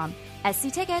sctickets.com.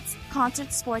 SC Tickets,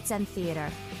 concert, sports, and theater.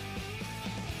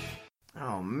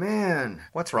 Oh, man.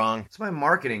 What's wrong? It's my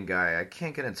marketing guy. I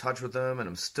can't get in touch with him, and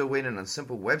I'm still waiting on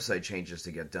simple website changes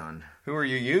to get done. Who are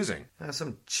you using?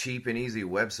 Some cheap and easy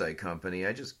website company.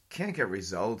 I just can't get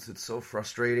results. It's so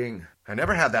frustrating. I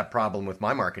never had that problem with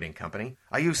my marketing company.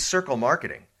 I use Circle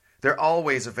Marketing. They're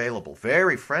always available,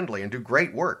 very friendly, and do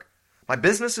great work. My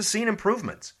business has seen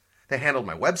improvements. They handled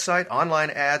my website,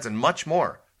 online ads, and much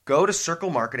more. Go to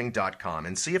circlemarketing.com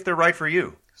and see if they're right for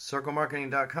you.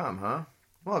 Circlemarketing.com, huh?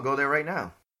 Well, I'll go there right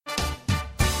now.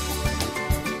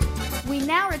 We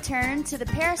now return to the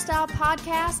Peristyle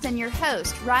Podcast and your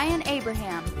host, Ryan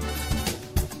Abraham.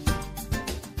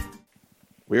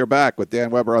 We are back with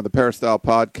Dan Weber on the Peristyle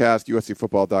Podcast,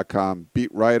 USCFootball.com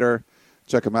beat writer.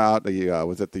 Check him out. He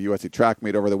was at the USC track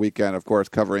meet over the weekend, of course,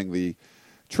 covering the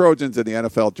Trojans in the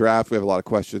NFL draft. We have a lot of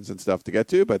questions and stuff to get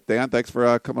to. But, Dan, thanks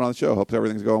for coming on the show. Hope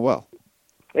everything's going well.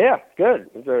 Yeah, good.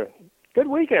 It was a good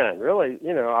weekend, really.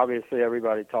 Obviously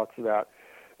everybody talks about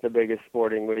the biggest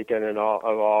sporting weekend and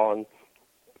all. And,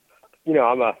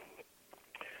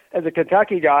 as a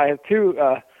Kentucky guy, I have two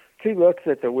looks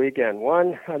at the weekend.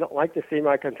 One, I don't like to see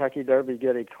my Kentucky Derby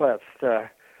get eclipsed,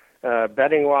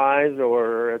 betting-wise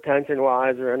or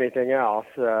attention-wise or anything else.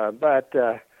 But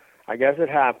I guess it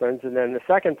happens. And then the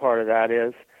second part of that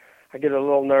is I get a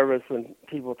little nervous when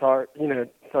people start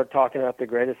talking about the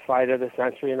greatest fight of the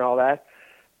century and all that.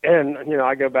 And,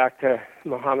 I go back to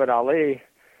Muhammad Ali,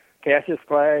 Cassius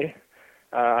Clay.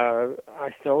 I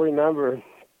still remember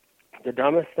the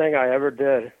dumbest thing I ever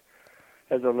did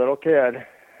as a little kid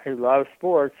who loved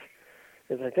sports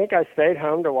is I think I stayed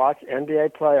home to watch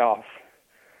NBA playoffs.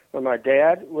 When my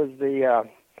dad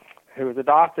who was a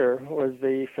doctor, was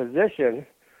the physician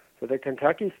for the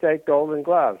Kentucky State Golden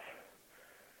Gloves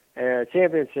and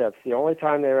championships, the only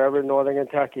time they were ever in Northern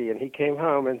Kentucky. And he came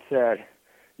home and said,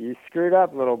 "You screwed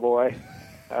up, little boy.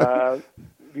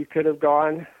 You could have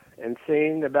gone and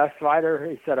seen the best fighter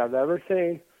he said I've ever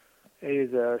seen.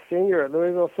 He's a senior at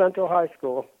Louisville Central High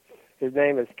School. His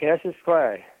name is Cassius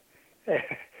Clay.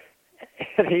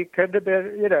 And he couldn't have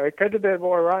been, he couldn't have been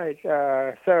more right.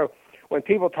 So when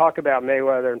people talk about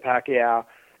Mayweather and Pacquiao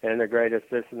and the greatest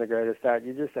this and the greatest that,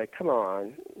 you just say, come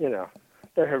on,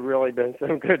 there have really been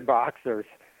some good boxers.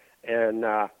 And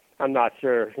I'm not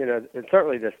sure, and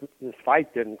certainly this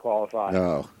fight didn't qualify,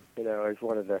 No. As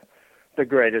one of the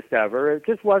greatest ever. It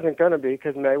just wasn't going to be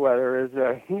because Mayweather is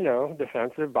a,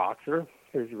 defensive boxer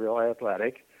who's real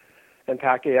athletic. And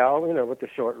Pacquiao, with the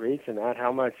short reach and that,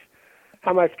 how much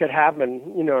could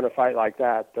happen, in a fight like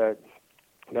that.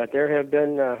 But there have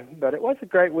been, but it was a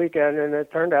great weekend, and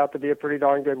it turned out to be a pretty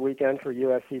darn good weekend for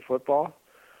USC football.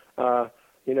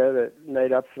 That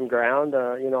made up some ground,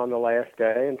 on the last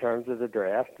day in terms of the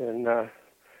draft, and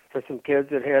for some kids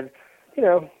that had,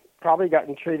 probably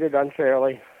gotten treated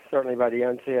unfairly, certainly by the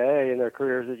NCAA in their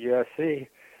careers at USC,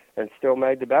 and still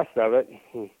made the best of it.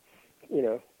 And,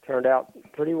 turned out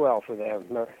pretty well for them.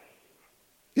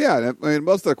 Yeah, I mean,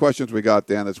 most of the questions we got,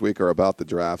 Dan, this week are about the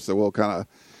draft, so we'll kind of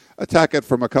attack it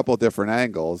from a couple of different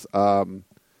angles. And,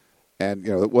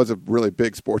 it was a really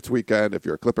big sports weekend. If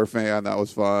you're a Clipper fan, that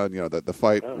was fun. The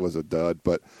fight was a dud.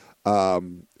 But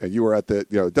and you were at the,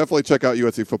 definitely check out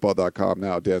USCfootball.com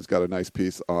now. Dan's got a nice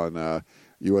piece on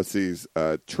USC's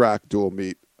track dual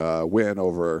meet win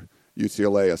over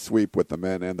UCLA, a sweep with the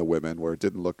men and the women, where it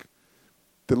didn't look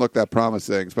that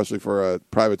promising, especially for a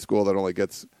private school that only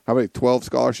gets, how many, 12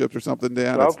 scholarships or something,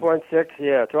 Dan?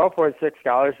 12.6, 12.6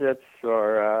 scholarships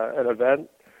for an event.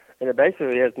 And it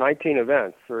basically has 19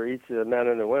 events for each of the men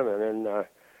and the women. And,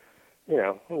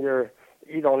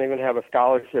 you don't even have a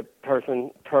scholarship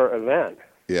person per event.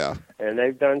 Yeah. And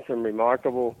they've done some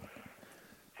remarkable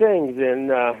things in,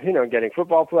 getting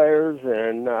football players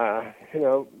and,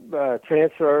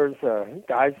 transfers,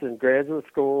 guys in graduate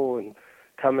school and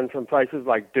coming from places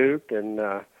like Duke and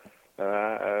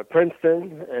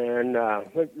Princeton, and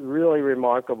really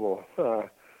remarkable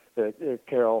that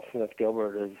Carol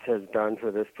Smith-Gilbert has done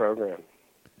for this program.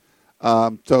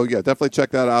 Definitely check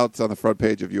that out. It's on the front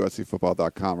page of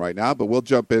USCfootball.com right now. But we'll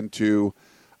jump into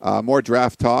more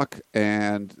draft talk,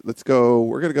 and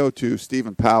we're going to go to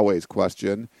Stephen Poway's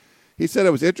question. He said,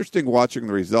 it was interesting watching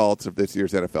the results of this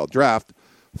year's NFL draft.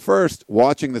 First,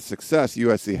 watching the success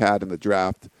USC had in the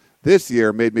draft this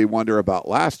year made me wonder about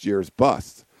last year's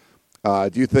bust.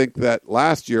 Do you think that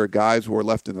last year guys were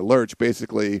left in the lurch,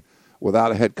 basically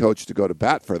without a head coach to go to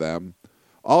bat for them?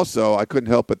 Also, I couldn't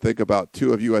help but think about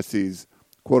two of USC's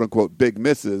quote-unquote big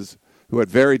misses who had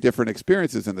very different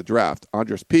experiences in the draft.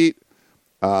 Andres Pete,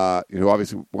 who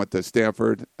obviously went to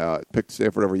Stanford, picked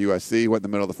Stanford over USC, went in the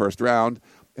middle of the first round,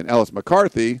 and Ellis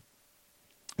McCarthy,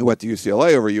 who went to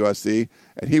UCLA over USC,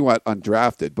 and he went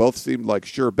undrafted. Both seemed like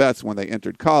sure bets when they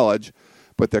entered college,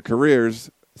 but their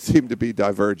careers seemed to be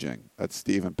diverging. That's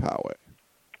Stephen Poway.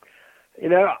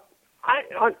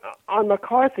 On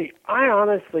McCarthy, I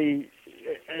honestly,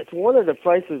 it's one of the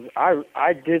places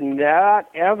I did not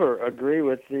ever agree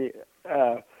with the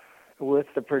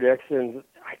predictions.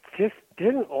 I just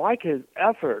didn't like his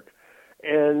effort,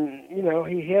 and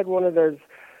he had one of those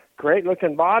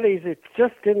great-looking bodies. It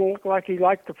just didn't look like he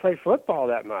liked to play football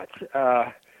that much.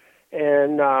 So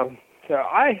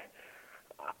I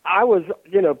was,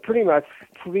 pretty much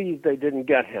pleased they didn't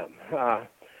get him.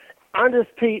 Andres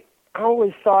Pete, I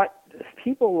always thought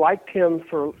people liked him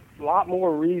for a lot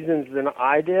more reasons than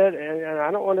I did, and I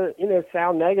don't want to,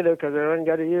 sound negative because I didn't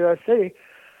go to USC.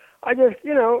 I just,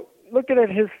 looking at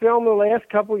his film the last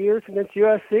couple of years against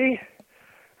USC,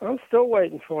 I'm still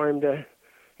waiting for him to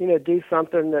do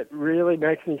something that really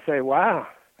makes me say, wow,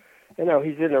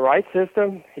 he's in the right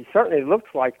system. He certainly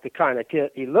looks like the kind of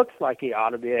kid. He looks like he ought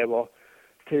to be able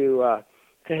to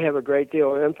have a great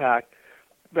deal of impact.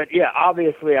 But, yeah,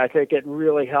 obviously I think it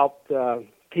really helped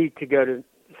Pete to go to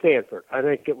Stanford. I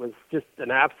think it was just an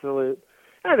absolute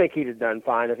 – I think he'd have done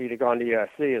fine if he'd have gone to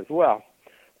USC as well.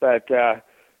 But,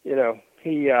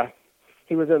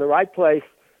 he was in the right place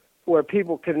where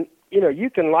people can – you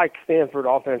can like Stanford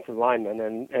offensive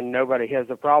linemen, and nobody has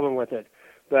a problem with it.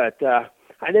 But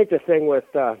I think the thing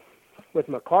with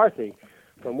McCarthy,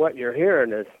 from what you're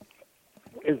hearing, is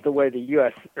the way the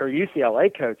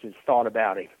UCLA coaches thought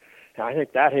about him. And I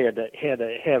think that had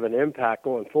to have an impact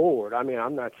going forward. I mean,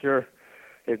 I'm not sure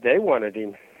if they wanted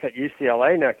him at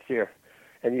UCLA next year.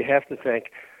 And you have to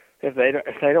think, if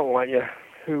they don't want you,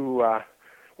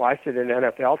 why should an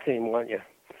NFL team want you?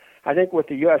 I think with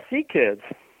the USC kids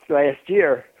last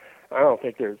year, I don't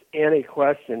think there's any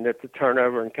question that the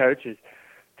turnover in coaches,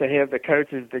 to have the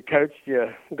coaches that coached you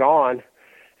gone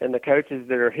and the coaches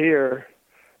that are here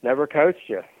never coached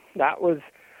you. that was,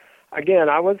 again,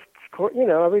 I was,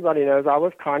 everybody knows I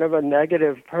was kind of a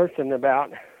negative person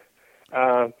about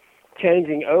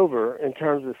changing over in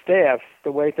terms of staffs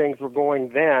the way things were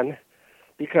going then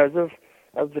because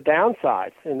of the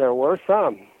downsides, and there were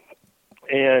some.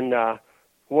 And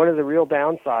one of the real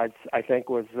downsides, I think,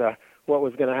 was what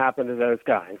was going to happen to those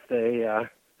guys.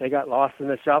 They got lost in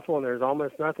the shuffle, and there's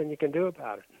almost nothing you can do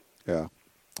about it. Yeah.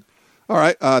 All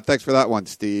right. Thanks for that one,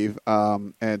 Steve.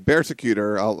 And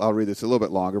Bearsecutor, I'll read this a little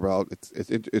bit longer, but it's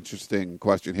an interesting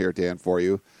question here, Dan, for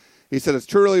you. He said it's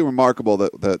truly remarkable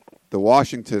that the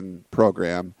Washington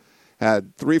program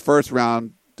had 3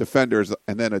 first-round defenders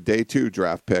and then a day 2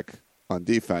 draft pick on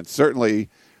defense. Certainly,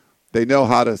 they know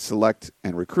how to select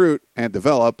and recruit and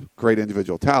develop great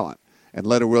individual talent. And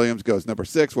Leonard Williams goes number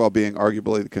 6 while being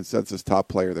arguably the consensus top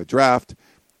player of the draft,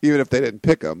 even if they didn't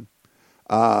pick him.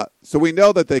 So we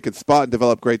know that they can spot and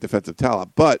develop great defensive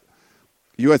talent, but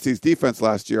USC's defense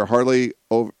last year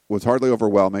was hardly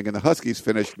overwhelming, and the Huskies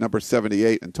finished number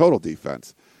 78 in total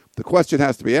defense. The question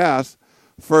has to be asked,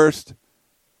 first,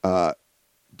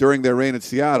 during their reign in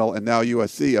Seattle and now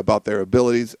USC, about their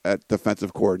abilities at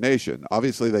defensive coordination.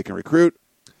 Obviously, they can recruit,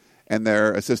 and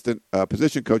their assistant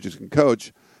position coaches can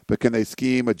coach, but can they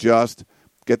scheme, adjust,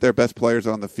 get their best players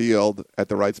on the field at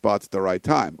the right spots at the right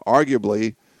time?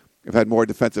 Arguably, have had more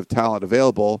defensive talent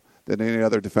available than any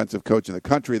other defensive coach in the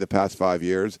country the past 5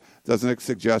 years. Doesn't it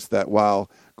suggest that while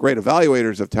great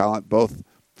evaluators of talent, both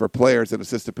for players and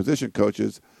assistant position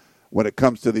coaches, when it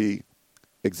comes to the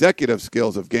executive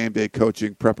skills of game day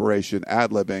coaching, preparation,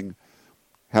 ad-libbing,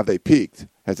 have they peaked?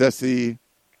 Has SC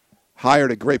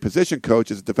hired a great position coach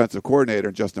as a defensive coordinator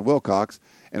in Justin Wilcox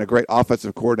and a great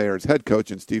offensive coordinator as head coach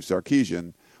in Steve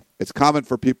Sarkisian? It's common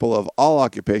for people of all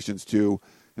occupations to,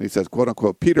 and he says,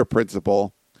 quote-unquote, Peter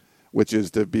principle, which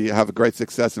is to have a great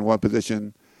success in one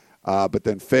position, but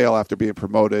then fail after being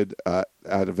promoted at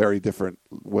a very different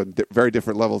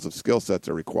levels of skill sets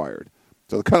are required.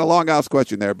 So kind of long-ass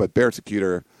question there, but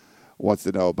Bearsecutor wants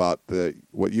to know about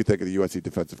what you think of the USC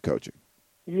defensive coaching.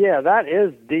 Yeah, that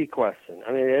is the question.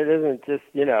 I mean, it isn't just,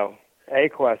 a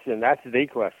question. That's the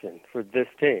question for this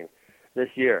team this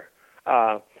year.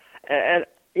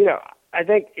 I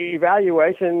think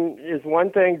evaluation is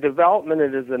one thing, development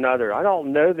is another. I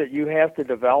don't know that you have to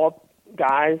develop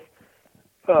guys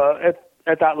at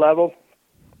that level.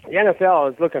 The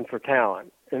NFL is looking for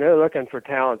talent, and they're looking for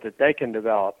talent that they can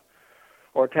develop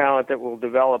or talent that will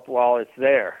develop while it's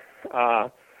there.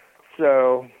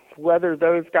 So whether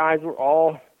those guys were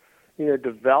all,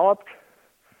 developed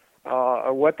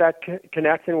or what that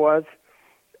connection was,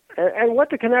 and what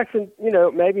the connection,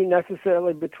 maybe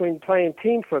necessarily between playing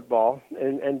team football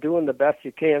and doing the best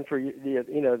you can for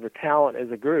the talent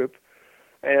as a group,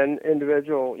 and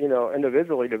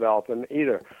individually developing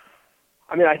either.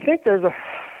 I mean, I think there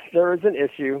is an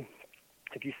issue.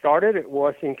 If you started at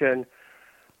Washington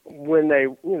when they,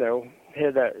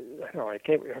 had that,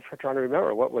 I'm trying to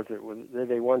remember, what was it?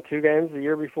 They won 2 games the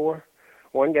year before?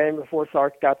 1 game before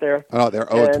Sark got there? Oh, they're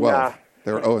 0-12.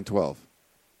 They were 0-12.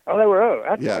 Oh, they were 0.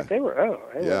 That's yeah. Right. They were 0.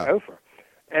 They were 0 for.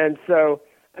 And so,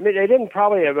 I mean, they didn't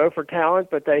probably have 0 for talent,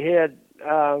 but they had,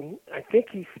 I think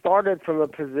he started from a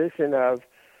position of,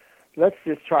 let's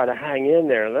just try to hang in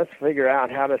there. Let's figure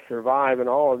out how to survive and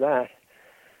all of that.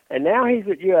 And now he's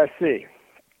at USC.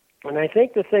 And I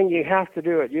think the thing you have to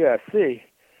do at USC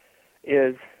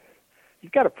is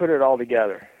you've got to put it all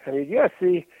together. I mean,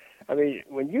 USC,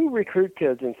 when you recruit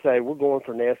kids and say, we're going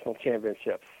for national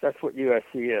championships, that's what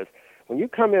USC is. When you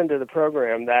come into the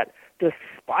program that,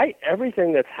 despite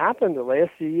everything that's happened the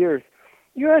last few years,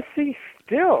 USC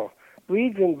still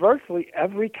leads in virtually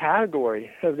every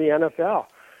category of the NFL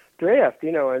draft,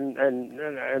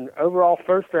 and overall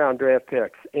first-round draft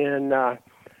picks in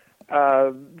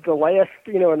the last,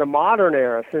 in the modern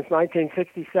era since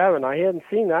 1967. I hadn't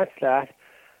seen that stat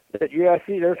that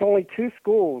USC, there's only 2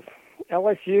 schools,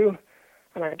 LSU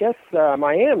and I guess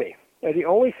Miami, are the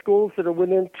only schools that are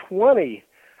within 20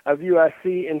 of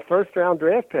USC in first-round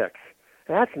draft picks.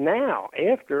 And that's now,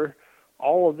 after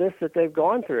all of this that they've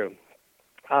gone through.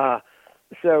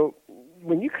 So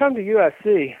when you come to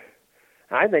USC,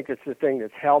 I think it's the thing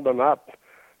that's held them up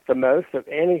the most of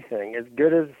anything. As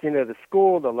good as, the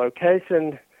school, the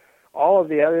location, all of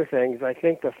the other things, I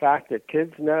think the fact that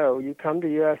kids know you come to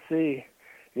USC,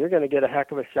 you're going to get a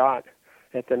heck of a shot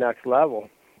at the next level.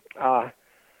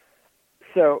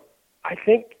 So I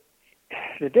think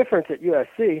the difference at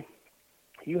USC,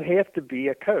 you have to be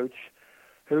a coach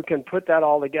who can put that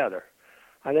all together.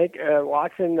 I think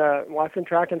watching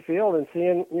track and field and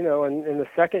seeing, in the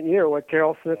second year what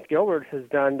Carol Smith-Gilbert has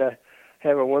done to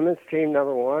have a women's team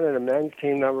number 1 and a men's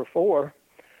team number 4,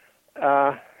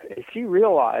 she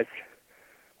realized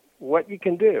what you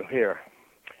can do here.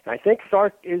 And I think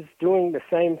Sark is doing the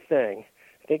same thing.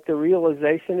 I think the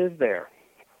realization is there.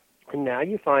 And now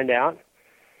you find out,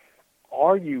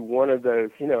 are you one of those,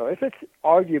 if it's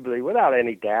arguably, without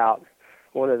any doubt,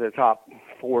 one of the top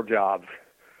 4 jobs,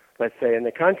 let's say, in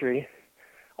the country,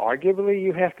 arguably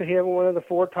you have to have one of the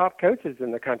 4 top coaches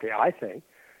in the country, I think.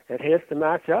 It has to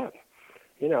match up.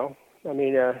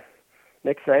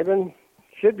 Nick Saban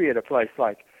should be at a place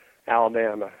like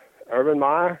Alabama. Urban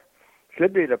Meyer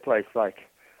should be at a place like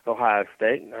Ohio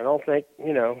State. And I don't think,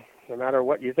 no matter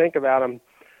what you think about them,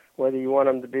 whether you want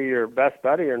them to be your best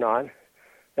buddy or not,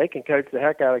 they can coach the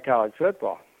heck out of college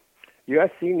football.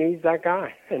 USC needs that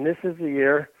guy, and this is the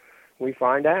year we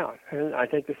find out. And I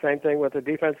think the same thing with the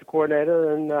defensive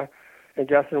coordinator and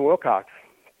Justin Wilcox.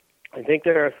 I think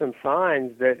there are some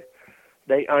signs that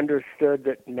they understood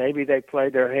that maybe they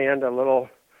played their hand a little,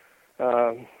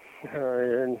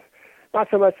 and not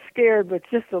so much scared, but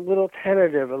just a little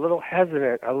tentative, a little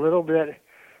hesitant, a little bit,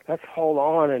 let's hold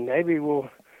on and maybe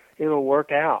it'll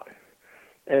work out.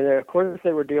 And of course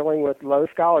they were dealing with low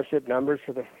scholarship numbers,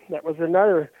 so that was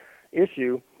another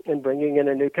issue in bringing in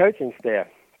a new coaching staff.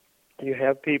 You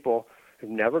have people who've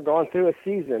never gone through a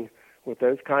season with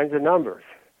those kinds of numbers.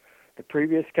 The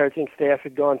previous coaching staff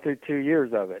had gone through 2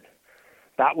 years of it.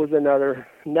 That was another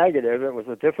negative. It was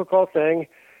a difficult thing,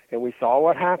 and we saw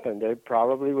what happened. It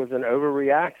probably was an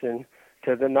overreaction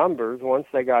to the numbers once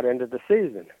they got into the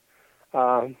season.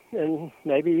 And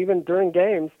maybe even during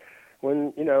games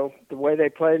when, the way they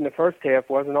played in the first half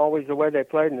wasn't always the way they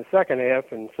played in the second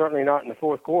half, and certainly not in the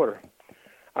fourth quarter.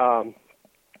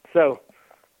 So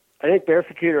I think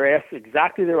Persecutor asked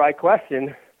exactly the right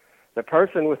question. The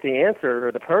person with the answer,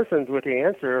 or the persons with the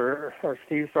answer, are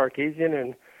Steve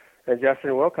Sarkisian and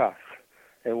Justin Wilcox,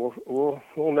 and we'll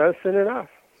know soon enough.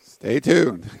 Stay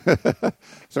tuned.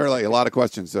 Certainly a lot of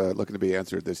questions looking to be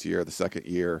answered this year, the second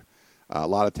year. A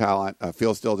lot of talent.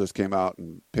 Phil Still just came out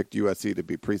and picked USC to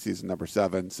be preseason number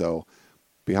 7, so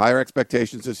be higher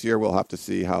expectations this year. We'll have to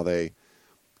see how they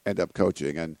end up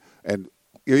coaching. And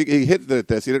he hit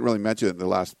this. He didn't really mention it in the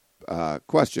last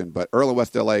question, but Earl of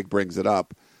West LA brings it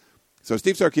up. So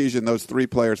Steve Sarkisian, those 3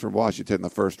 players from Washington in the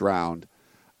first round,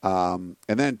 and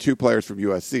then 2 players from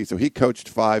USC. So he coached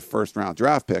 5 first-round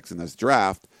draft picks in this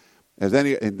draft.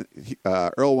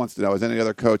 Earl wants to know, has any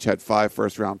other coach had 5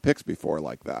 first-round picks before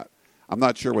like that? I'm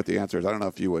not sure what the answer is. I don't know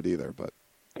if you would either, but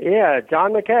yeah,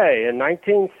 John McKay in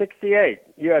 1968,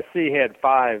 USC had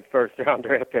 5 first-round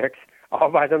draft picks all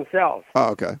by themselves. Oh,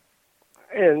 okay.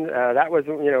 And that was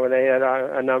when they had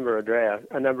a number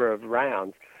of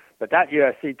rounds. But that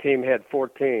USC team had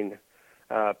 14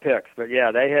 picks. But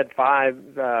yeah, they had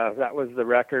 5. That was the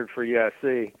record for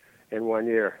USC in 1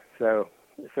 year. So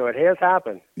it has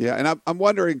happened. Yeah, and I'm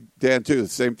wondering, Dan, too, the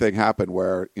same thing happened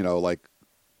where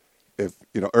if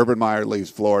Urban Meyer leaves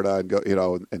Florida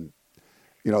and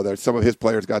there's some of his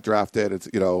players got drafted. It's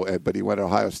but he went to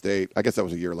Ohio State. I guess that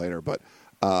was a year later. But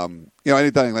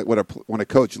anything like when a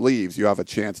coach leaves, you have a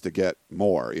chance to get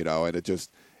more. And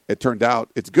it turned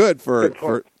out it's good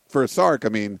for Sark. I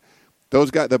mean,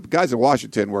 the guys in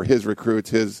Washington were his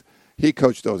recruits. He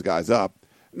coached those guys up.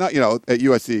 Not at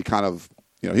USC kind of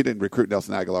he didn't recruit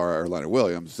Nelson Aguilar or Leonard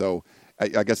Williams, so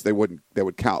I guess they would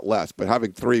count less. But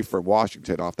having 3 from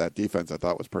Washington off that defense, I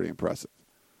thought was pretty impressive.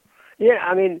 Yeah,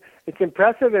 I mean, it's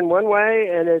impressive in one way,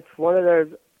 and it's one of those,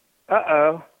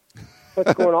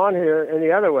 what's going on here in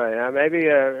the other way. Maybe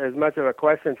as much of a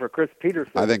question for Chris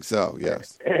Peterson. I think so,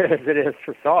 yes. As it is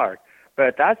for Sark.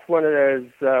 But that's one of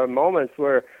those moments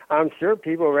where I'm sure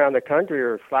people around the country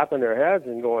are slapping their heads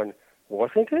and going,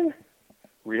 Washington?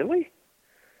 Really?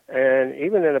 And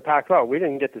even in the Pac-12, we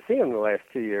didn't get to see them the last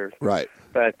 2 years. Right.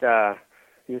 But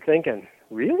you're thinking,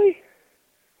 really?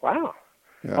 Wow.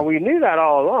 Yeah. Well, we knew that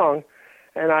all along.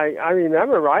 And I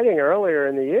remember writing earlier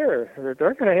in the year that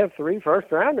they're going to have 3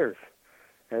 first-rounders.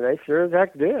 And they sure as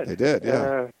heck did. They did,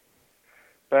 yeah.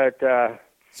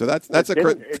 So that's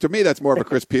to me, that's more of a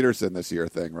Chris Peterson this year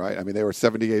thing, right? I mean, they were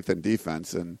 78th in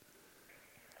defense, and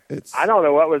I don't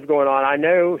know what was going on. I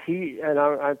know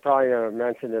I probably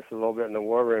mentioned this a little bit in the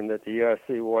War Room, that the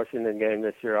USC-Washington game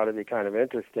this year ought to be kind of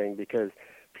interesting because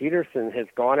Peterson has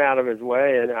gone out of his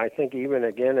way, and I think even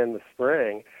again in the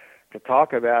spring, to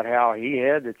talk about how he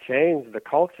had to change the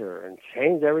culture and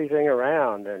change everything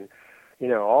around and,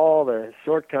 all the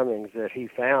shortcomings that he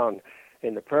found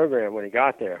in the program when he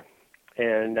got there.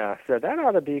 And so that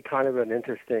ought to be kind of an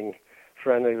interesting,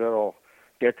 friendly little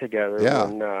get-together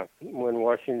when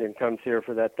Washington comes here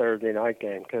for that Thursday night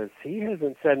game, because he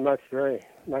hasn't said much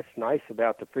nice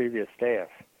about the previous staff.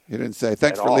 He didn't say,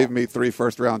 thanks for leaving me 3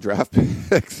 first-round draft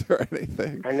picks or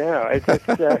anything. I know.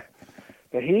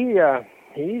 But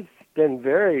he's been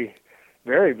very,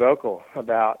 very vocal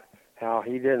about how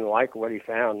he didn't like what he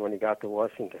found when he got to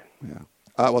Washington.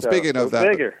 Yeah. Speaking of that.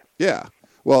 Bigger. Yeah.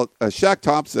 Well, Shaq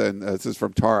Thompson, this is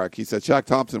from Tarek, he said Shaq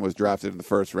Thompson was drafted in the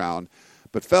first round,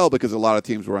 but fell because a lot of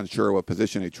teams were unsure what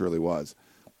position he truly was.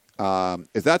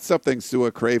 Is that something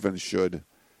Sua Craven should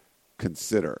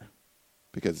consider?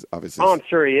 Because obviously, I'm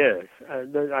sure he is.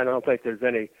 I don't think there's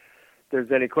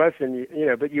any question.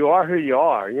 But you are who you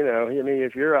are. I mean,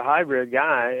 if you're a hybrid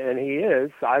guy, and he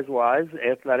is size-wise,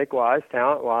 athletic-wise,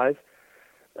 talent-wise,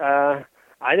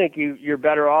 I think you're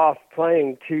better off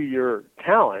playing to your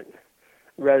talent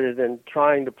rather than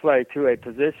trying to play to a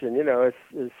position. As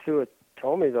Sua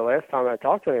told me the last time I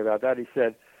talked to him about that, he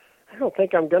said, I don't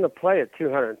think I'm going to play at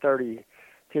 230,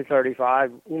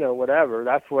 235, whatever.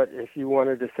 That's what, if you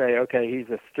wanted to say, okay, he's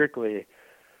strictly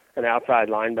an outside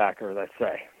linebacker, let's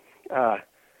say.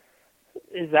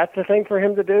 Is that the thing for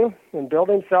him to do and build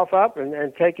himself up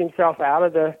and take himself out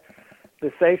of the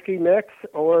safety mix?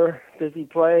 Or does he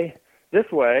play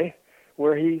this way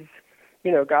where he's,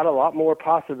 got a lot more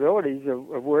possibilities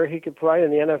of where he could play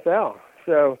in the NFL?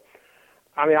 So,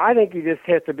 I mean, I think you just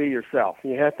have to be yourself.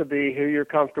 You have to be who you're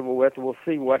comfortable with. We'll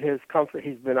see what his comfort.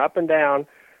 He's been up and down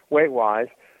weight-wise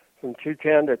from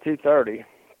 210 to 230,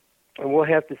 and we'll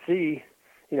have to see,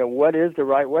 what is the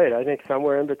right weight. I think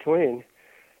somewhere in between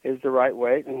is the right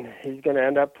weight, and he's going to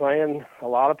end up playing a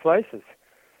lot of places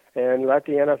and let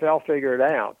the NFL figure it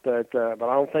out. But I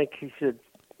don't think he should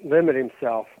limit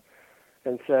himself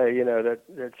and say,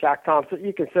 that Shaq Thompson,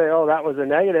 you can say, oh, that was a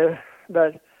negative,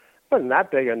 but it wasn't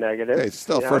that big a negative. Hey, it's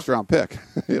still a first-round pick,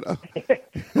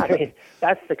 I mean,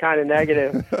 that's the kind of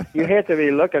negative. You have to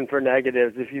be looking for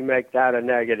negatives if you make that a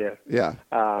negative. Yeah.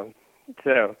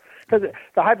 Because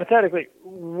hypothetically,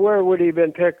 where would he have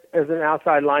been picked as an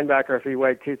outside linebacker if he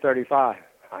weighed 235?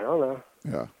 I don't know.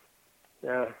 Yeah.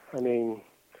 Yeah, I mean,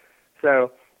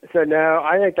 so no,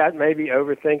 I think that may be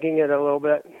overthinking it a little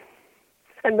bit.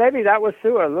 And maybe that was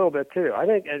Sua a little bit too. I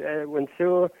think when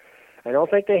Sua, I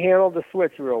don't think they handled the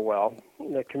switch real well,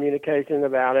 the communication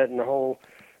about it and the whole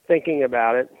thinking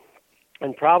about it,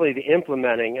 and probably the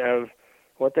implementing of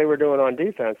what they were doing on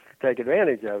defense to take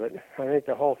advantage of it. I think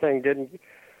the whole thing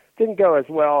didn't go as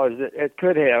well as it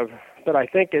could have, but I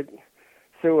think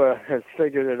Sua has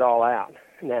figured it all out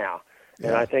now. Yeah.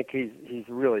 And I think he's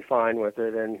really fine with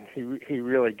it, and he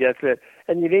really gets it.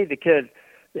 And you need the kid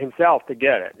himself to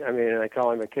get it. I mean, I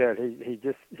call him a kid. He's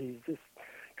just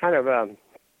kind of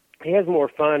he has more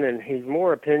fun, and he's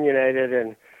more opinionated,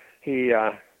 and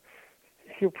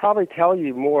he'll probably tell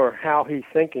you more how he's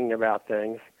thinking about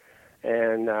things,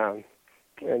 and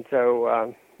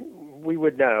so we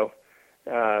would know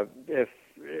if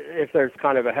there's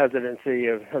kind of a hesitancy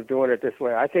of doing it this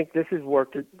way. I think this has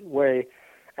worked its way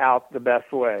out the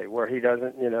best way, where he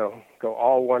doesn't, go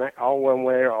all one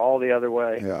way or all the other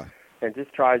way. Yeah. And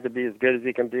just tries to be as good as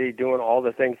he can be, doing all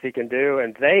the things he can do.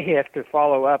 And they have to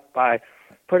follow up by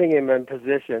putting him in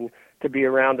position to be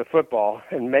around the football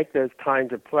and make those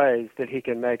kinds of plays that he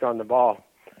can make on the ball.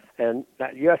 And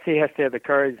that USC has to have the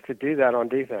courage to do that on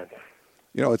defense.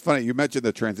 It's funny. You mentioned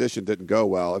the transition didn't go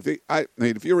well.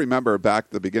 If you remember back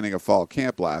at the beginning of fall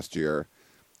camp last year,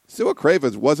 Sua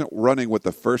Cravens wasn't running with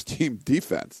the first-team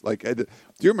defense. Do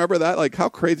you remember that? How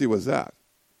crazy was that?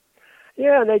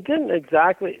 Yeah, they didn't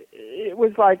exactly. It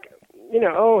was like,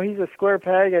 he's a square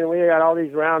peg and we got all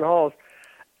these round holes.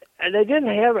 And they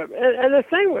didn't have it. And the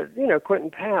same with,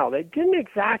 Quentin Powell. They didn't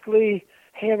exactly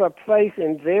have a place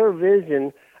in their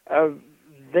vision of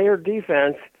their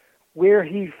defense where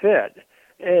he fit.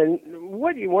 And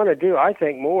what you want to do, I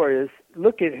think, more is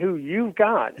look at who you've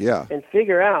got and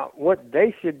figure out what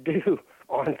they should do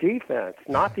on defense,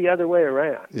 not the other way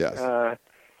around. Yes.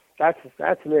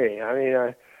 That's me. I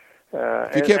mean,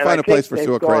 if you can't find a place for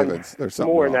Sua Cravens, there's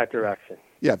something more wrong. In that direction.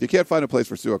 Yeah, if you can't find a place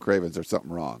for Sua Cravens, there's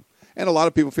something wrong. And a lot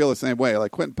of people feel the same way.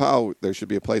 Like Quentin Powell, there should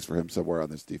be a place for him somewhere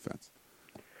on this defense.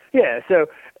 Yeah, so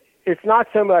it's not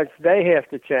so much they have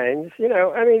to change.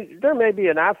 I mean, there may be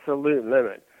an absolute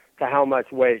limit to how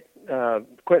much weight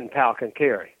Quentin Powell can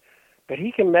carry. But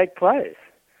he can make plays.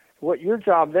 What your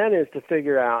job then is to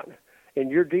figure out in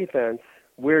your defense,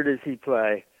 where does he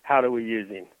play? How do we use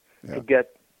him to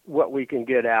get what we can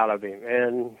get out of him?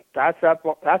 And that's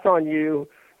on you,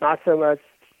 not so much,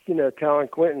 telling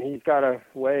Quentin he's got to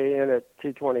weigh in at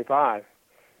 225.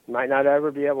 Might not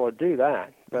ever be able to do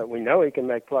that, but we know he can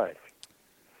make plays.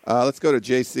 Let's go to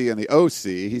JC and the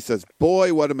OC. He says,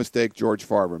 boy, what a mistake George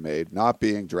Farmer made, not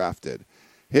being drafted.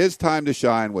 His time to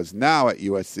shine was now at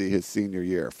USC his senior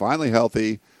year. Finally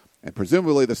healthy, and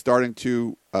presumably the starting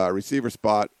two receiver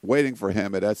spot waiting for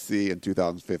him at SC in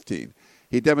 2015.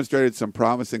 He demonstrated some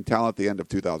promising talent at the end of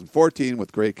 2014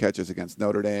 with great catches against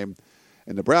Notre Dame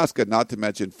and Nebraska, not to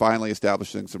mention finally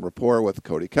establishing some rapport with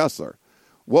Cody Kessler.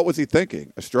 What was he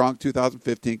thinking? A strong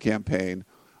 2015 campaign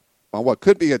on what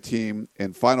could be a team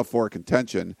in Final Four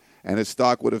contention, and his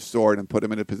stock would have soared and put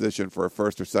him in a position for a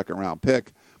first or second round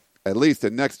pick, at least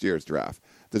in next year's draft.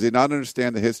 Does he not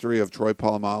understand the history of Troy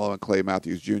Polamalu and Clay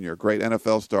Matthews Jr., great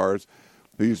NFL stars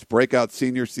who used breakout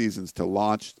senior seasons to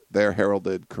launch their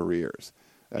heralded careers?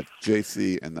 That's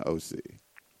JC and the OC.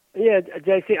 Yeah,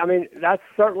 JC, I mean, that's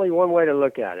certainly one way to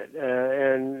look at it.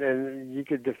 And you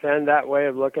could defend that way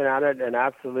of looking at it and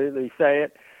absolutely say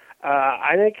it.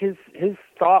 I think his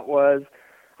thought was,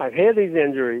 I've had these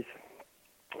injuries.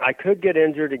 I could get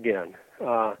injured again.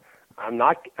 I'm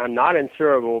not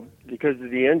insurable because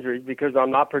of the injuries, because I'm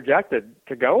not projected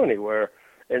to go anywhere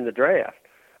in the draft.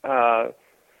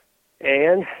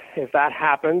 And if that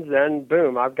happens, then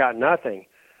boom, I've got nothing.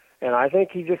 And I think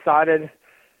he decided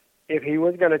if he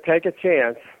was going to take a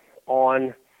chance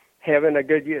on having a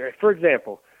good year. For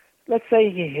example, let's say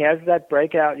he has that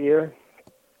breakout year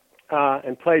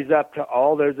and plays up to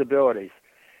all those abilities.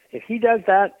 If he does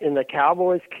that in the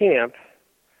Cowboys camp,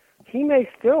 he may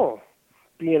still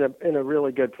be in a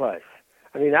really good place.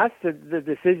 I mean, that's the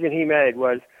decision he made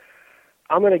was,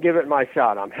 I'm going to give it my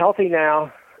shot. I'm healthy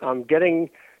now. I'm getting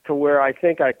to where I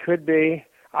think I could be.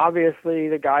 Obviously,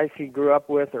 the guys he grew up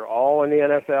with are all in the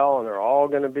NFL, and they're all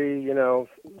going to be,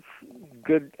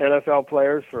 good NFL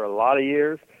players for a lot of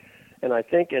years. And I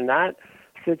think in that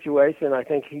situation, I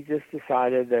think he just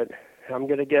decided that I'm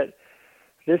going to get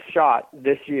this shot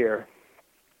this year.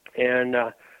 And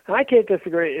I can't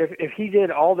disagree. If he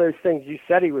did all those things you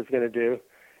said he was going to do,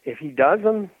 if he does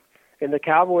them in the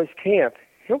Cowboys camp,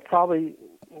 he'll probably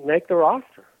make the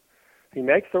roster. If he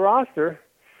makes the roster,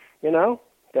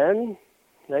 then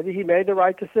maybe he made the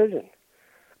right decision.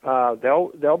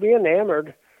 They'll be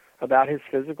enamored about his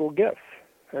physical gifts.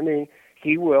 I mean,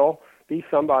 he will be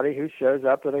somebody who shows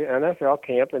up at an NFL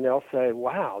camp and they'll say,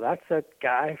 wow, that's that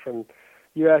guy from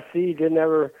USC, didn't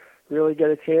ever really get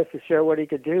a chance to show what he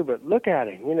could do, but look at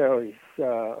him. He's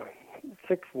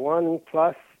 6'1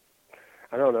 plus,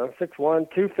 6'1",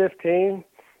 215,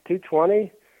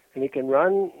 220, and he can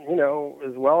run,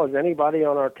 as well as anybody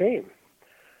on our team.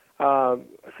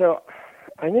 So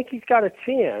I think he's got a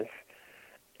chance.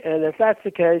 And if that's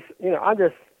the case, I'm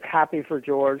just happy for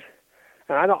George.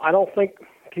 And I don't think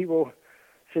people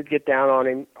should get down on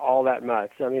him all that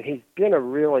much. I mean, he's been a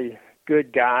really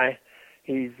good guy.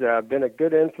 He's been a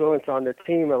good influence on the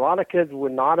team. A lot of kids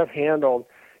would not have handled,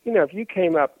 if you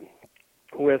came up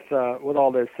with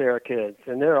all those Sarah kids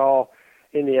and they're all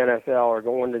in the NFL or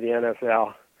going to the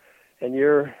NFL, and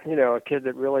you're, a kid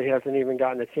that really hasn't even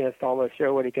gotten a chance to almost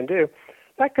show what he can do,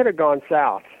 that could have gone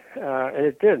south, and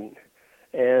it didn't.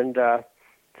 And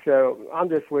so I'm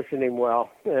just wishing him well,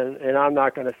 and I'm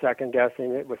not going to second guess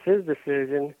him. It was his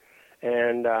decision,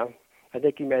 and I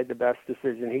think he made the best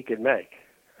decision he could make.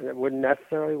 And it wouldn't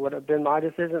necessarily would have been my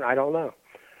decision. I don't know,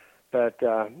 but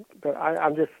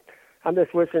I'm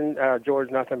just wishing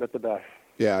George nothing but the best.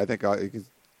 Yeah, I think you can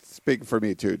speak for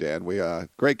me too, Dan. We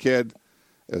great kid.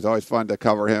 It was always fun to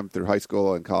cover him through high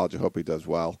school and college. I hope he does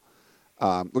well.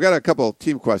 We got a couple of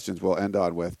team questions we'll end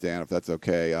on with, Dan, if that's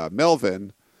okay.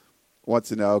 Melvin wants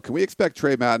to know, can we expect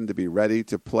Trey Madden to be ready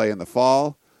to play in the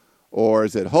fall, or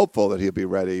is it hopeful that he'll be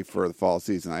ready for the fall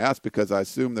season? I ask because I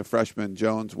assume the freshmen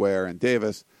Jones, Ware, and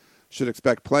Davis should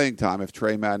expect playing time if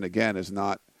Trey Madden, again, is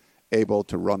not able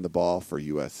to run the ball for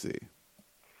USC.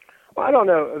 Well, I don't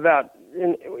know about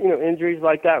injuries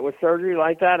like that with surgery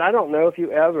like that. I don't know if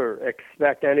you ever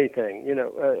expect anything.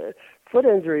 Foot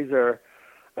injuries are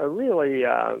really,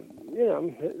 I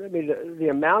mean, the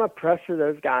amount of pressure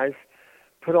those guys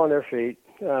put on their feet,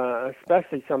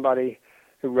 especially somebody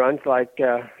who runs like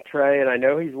Trey. And I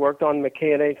know he's worked on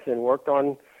mechanics and worked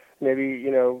on maybe,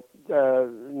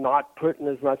 not putting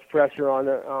as much pressure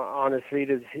on his feet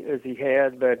as he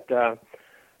had, but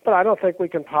I don't think we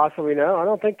can possibly know. I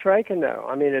don't think Trey can know.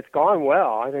 I mean, it's gone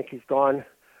well. I think he's gone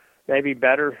maybe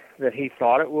better than he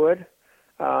thought it would.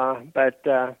 But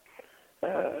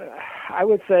I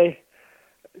would say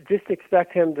just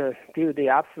expect him to do the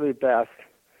absolute best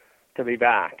to be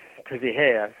back, because he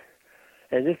has.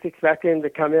 And just expect him to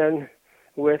come in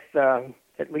with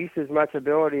at least as much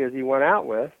ability as he went out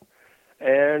with,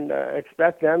 and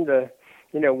expect them to,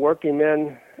 work him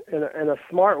in a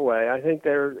smart way. I think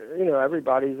they're,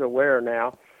 everybody's aware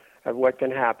now of what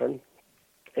can happen,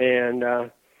 and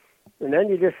then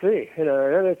you just see,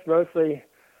 then it's mostly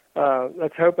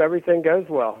let's hope everything goes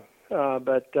well.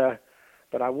 But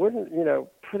but I wouldn't,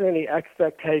 put any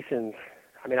expectations.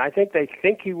 I mean, I think they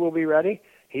think he will be ready.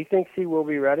 He thinks he will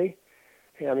be ready.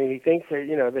 I mean, he thinks that,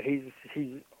 that he's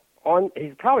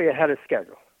probably ahead of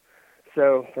schedule.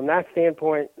 So from that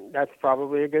standpoint, that's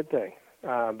probably a good thing.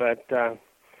 But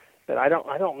I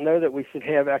don't know that we should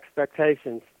have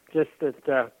expectations. Just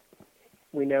that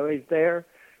we know he's there,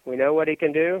 we know what he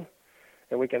can do,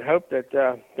 and we can hope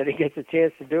that he gets a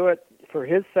chance to do it for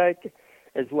his sake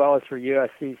as well as for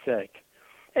USC's sake.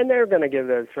 And they're going to give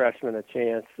those freshmen a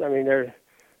chance. I mean,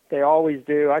 they always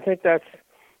do. I think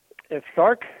if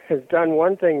Sark has done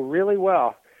one thing really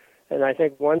well, and I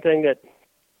think one thing that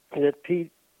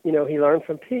Pete, he learned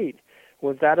from Pete,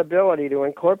 was that ability to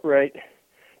incorporate,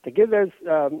 to give those,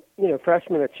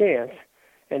 freshmen a chance,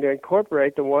 and to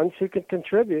incorporate the ones who can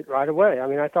contribute right away. I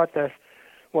mean, I thought that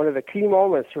one of the key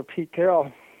moments for Pete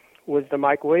Carroll was the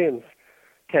Mike Williams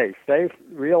case. They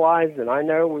realized, and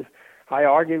I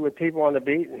argued with people on the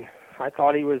beat, and I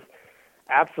thought he was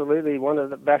absolutely one of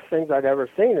the best things I'd ever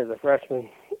seen as a freshman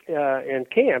in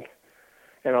camp.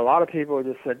 And a lot of people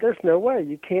just said, there's no way,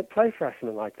 you can't play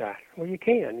freshmen like that. Well, you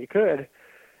can, you could.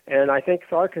 And I think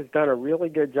Sark has done a really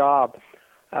good job.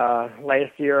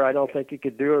 Last year, I don't think you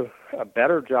could do a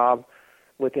better job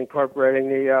with incorporating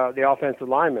the offensive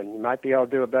linemen. You might be able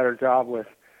to do a better job with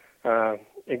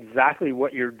exactly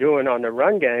what you're doing on the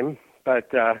run game. But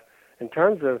in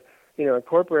terms of,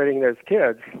 incorporating those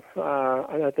kids,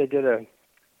 I thought they did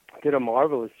a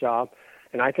marvelous job.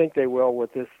 And I think they will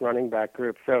with this running back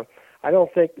group. So I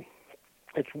don't think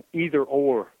it's either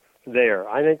or there.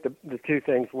 I think the two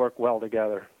things work well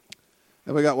together.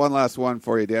 And we got one last one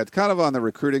for you, Dan. It's kind of on the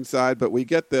recruiting side, but we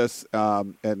get this,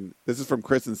 and this is from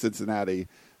Chris in Cincinnati.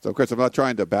 So, Chris, I'm not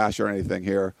trying to bash or anything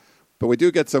here, but we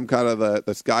do get some kind of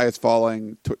the sky is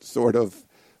falling sort of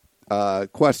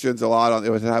questions a lot. It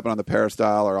was happening on the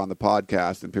Peristyle or on the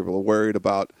podcast, and people are worried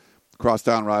about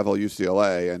crosstown rival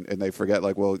UCLA, and they forget,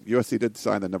 USC did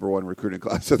sign the number one recruiting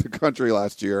class in the country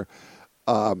last year.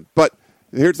 But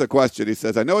here's the question. He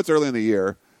says, I know it's early in the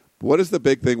year. What is the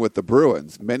big thing with the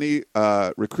Bruins? Many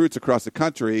recruits across the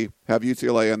country have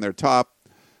UCLA in their top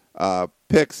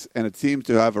picks, and it seems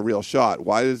to have a real shot.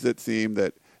 Why does it seem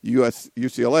that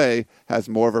UCLA has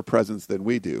more of a presence than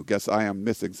we do? Guess I am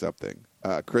missing something.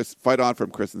 Chris, fight on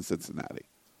from Chris in Cincinnati.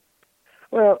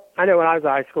 Well, I know when I was a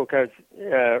high school coach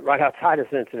right outside of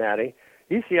Cincinnati,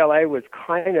 UCLA was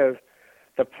kind of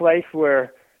the place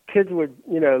where kids would,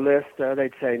 list,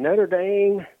 they'd say Notre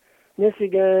Dame,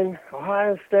 Michigan,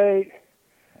 Ohio State,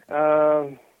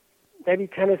 maybe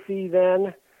Tennessee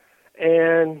then,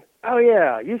 and, oh,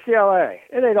 yeah, UCLA.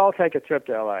 And they'd all take a trip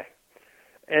to L.A.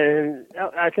 And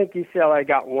I think UCLA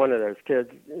got one of those kids,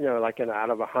 out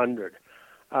of 100.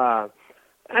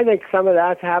 I think some of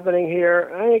that's happening here.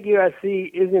 I think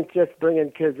USC isn't just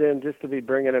bringing kids in just to be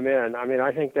bringing them in. I mean,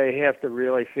 I think they have to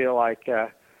really feel like,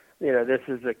 this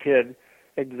is a kid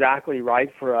exactly right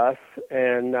for us.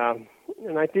 And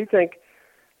I do think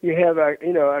you have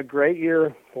a great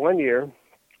year, 1 year,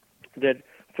 that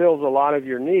fills a lot of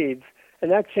your needs,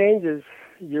 and that changes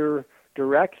your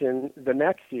direction the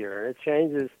next year. It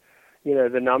changes,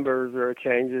 the numbers, or it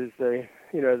changes the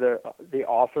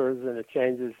offers, and it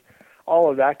changes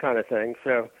all of that kind of thing.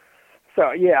 So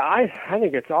yeah, I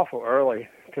think it's awful early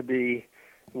to be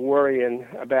worrying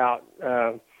about,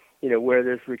 where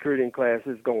this recruiting class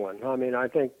is going. I mean, I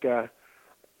think,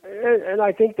 and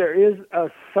I think there is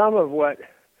some of what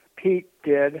Pete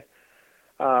did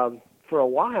for a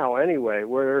while anyway,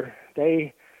 where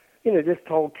they, just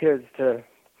told kids to,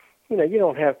 you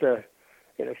don't have to,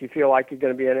 if you feel like you're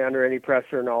going to be under any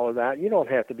pressure and all of that, you don't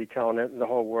have to be telling it the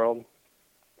whole world,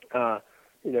 where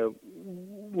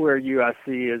USC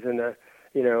is in the,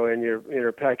 in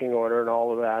your pecking order and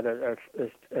all of that,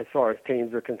 as far as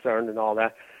teams are concerned and all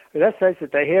that. But let's face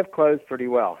it, they have closed pretty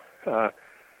well the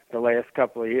last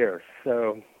couple of years.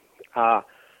 So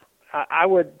I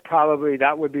would probably,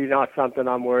 that would be not something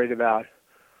I'm worried about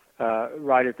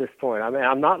right at this point. I mean,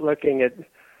 I'm not looking at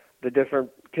the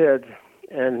different kids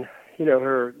and,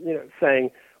 her, saying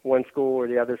one school or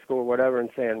the other school or whatever and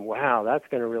saying, wow, that's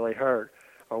going to really hurt.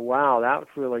 Or, wow, that's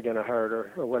really going to hurt,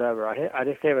 or whatever. I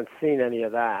just haven't seen any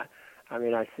of that. I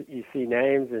mean, you see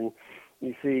names and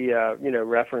you see,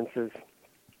 references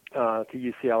to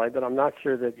UCLA, but I'm not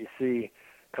sure that you see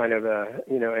kind of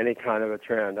any kind of a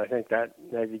trend. I think that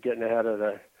maybe getting ahead of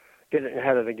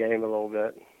the game a little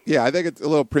bit. Yeah, I think it's a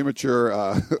little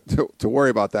premature to worry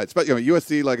about that. But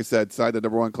USC, like I said, signed the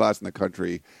number one class in the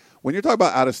country. When you're talking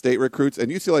about out-of-state recruits,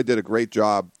 and UCLA did a great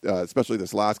job, especially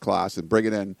this last class, in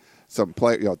bringing in some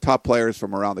top players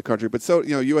from around the country. But so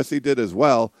USC did as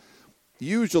well.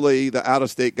 Usually, the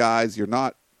out-of-state guys, you're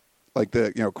not like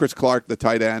Chris Clark, the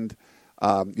tight end.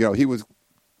 He was,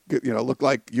 looked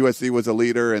like USC was a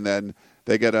leader, and then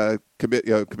they get a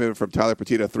commitment from Tyler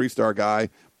Petita, a 3-star guy,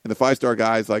 and the 5-star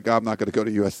guy is like, I'm not going to go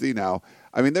to USC now.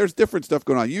 I mean, there's different stuff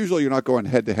going on. Usually, you're not going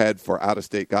head-to-head for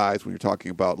out-of-state guys when you're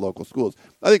talking about local schools.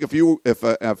 I think if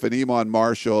an Iman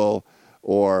Marshall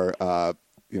or a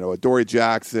Dory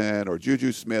Jackson or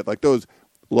Juju Smith, like those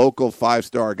local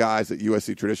 5-star guys that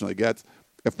USC traditionally gets,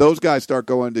 if those guys start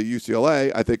going to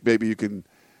UCLA, I think maybe you can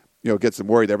get some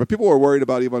worry there. But people were worried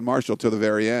about Iman Marshall to the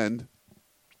very end,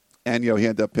 and he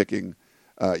ended up picking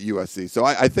USC. So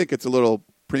I think it's a little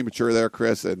premature there,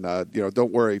 Chris, and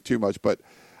don't worry too much. But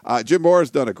Jim Mora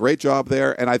has done a great job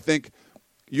there, and I think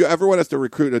everyone has to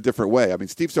recruit in a different way. I mean,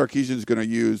 Steve Sarkisian is going to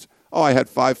use, I had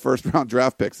 5 first-round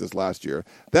draft picks this last year.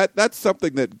 That's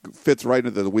something that fits right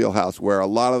into the wheelhouse where a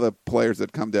lot of the players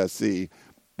that come to SC,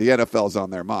 the NFL's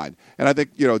on their mind. And I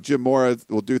think, Jim Mora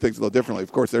will do things a little differently.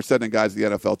 Of course, they're sending guys to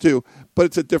the NFL too, but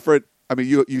it's a different – I mean,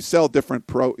 you sell different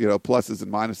pluses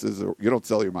and minuses, or you don't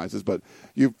sell your minuses, but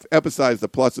you emphasize the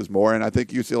pluses more, and I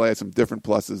think UCLA has some different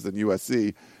pluses than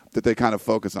USC that they kind of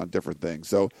focus on different things.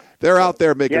 So they're out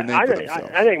there making a name for themselves.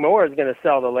 I think Moore is going to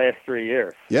sell the last 3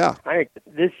 years. Yeah. I think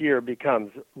this year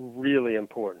becomes really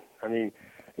important. I mean,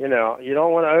 you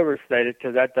don't want to overstate it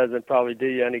because that doesn't probably do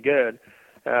you any good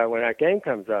when that game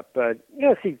comes up. But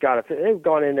they've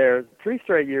gone in there 3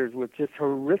 straight years with just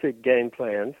horrific game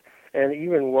plans and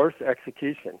even worse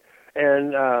execution,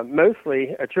 and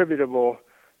mostly attributable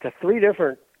to 3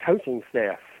 different coaching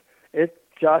staffs.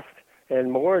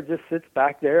 And Moore just sits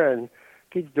back there and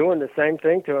keeps doing the same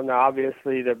thing to him. Now,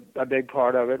 obviously, a big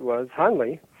part of it was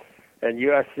Hundley, and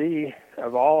USC,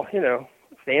 of all,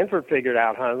 Stanford figured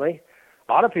out Hundley.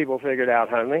 A lot of people figured out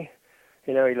Hundley.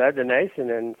 He led the nation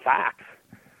in sacks.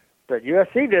 But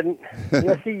USC didn't.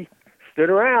 USC stood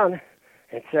around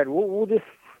and said, we'll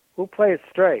play it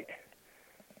straight.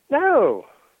 No.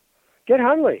 Get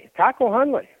Hundley. Tackle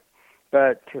Hundley.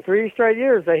 But for 3 straight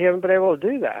years, they haven't been able to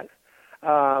do that.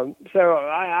 So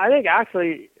I think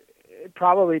actually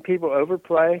probably people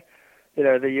overplay, the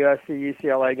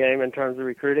USC-UCLA game in terms of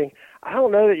recruiting. I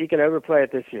don't know that you can overplay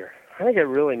it this year. I think it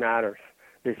really matters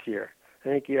this year. I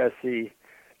think USC,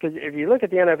 because if you look at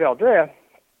the NFL draft,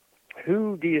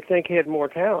 who do you think had more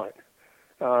talent,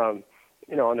 on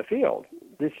the field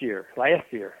this year, last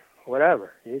year,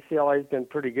 whatever? UCLA's been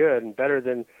pretty good and better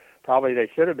than probably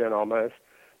they should have been almost.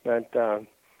 But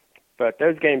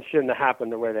those games shouldn't have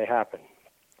happened the way they happened.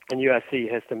 And USC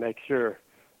has to make sure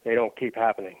they don't keep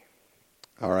happening.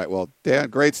 All right. Well, Dan,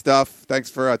 great stuff. Thanks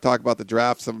for talking about the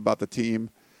draft, some about the team.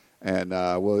 And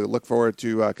we'll look forward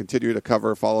to continue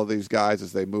to follow these guys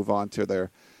as they move on to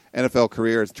their NFL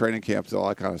careers, training camps, all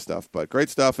that kind of stuff. But great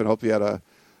stuff, and hope you had a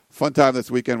fun time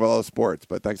this weekend with all the sports.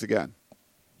 But thanks again.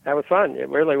 That was fun. It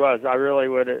really was. I really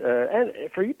would. And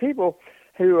for you people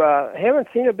who haven't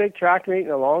seen a big track meet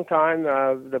in a long time,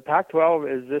 the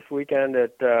Pac-12 is this weekend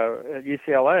at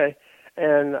UCLA.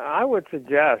 And I would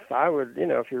suggest,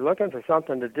 if you're looking for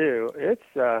something to do,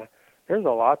 there's a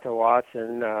lot to watch,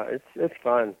 and it's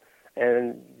fun.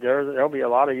 And there'll be a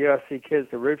lot of USC kids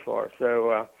to root for.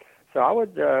 So I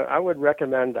would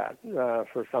recommend that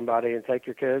for somebody, and take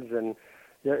your kids, and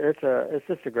it's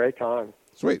just a great time.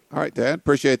 Sweet. All right, Dan.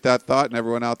 Appreciate that thought, and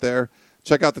everyone out there.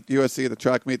 Check out the USC, the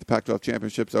track meet, the Pac-12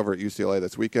 championships over at UCLA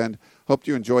this weekend. Hope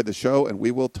you enjoyed the show, and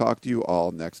we will talk to you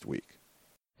all next week.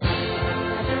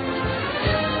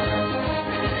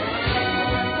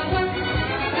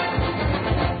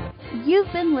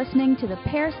 You've been listening to the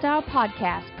Peristyle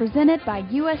Podcast, presented by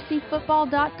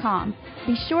USCFootball.com.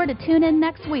 Be sure to tune in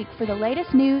next week for the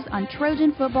latest news on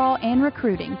Trojan football and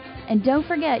recruiting. And don't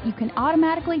forget, you can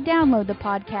automatically download the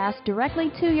podcast directly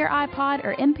to your iPod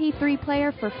or MP3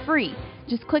 player for free.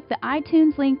 Just click the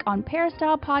iTunes link on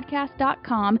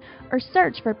peristylepodcast.com or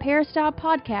search for Peristyle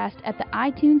Podcast at the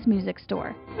iTunes Music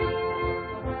Store.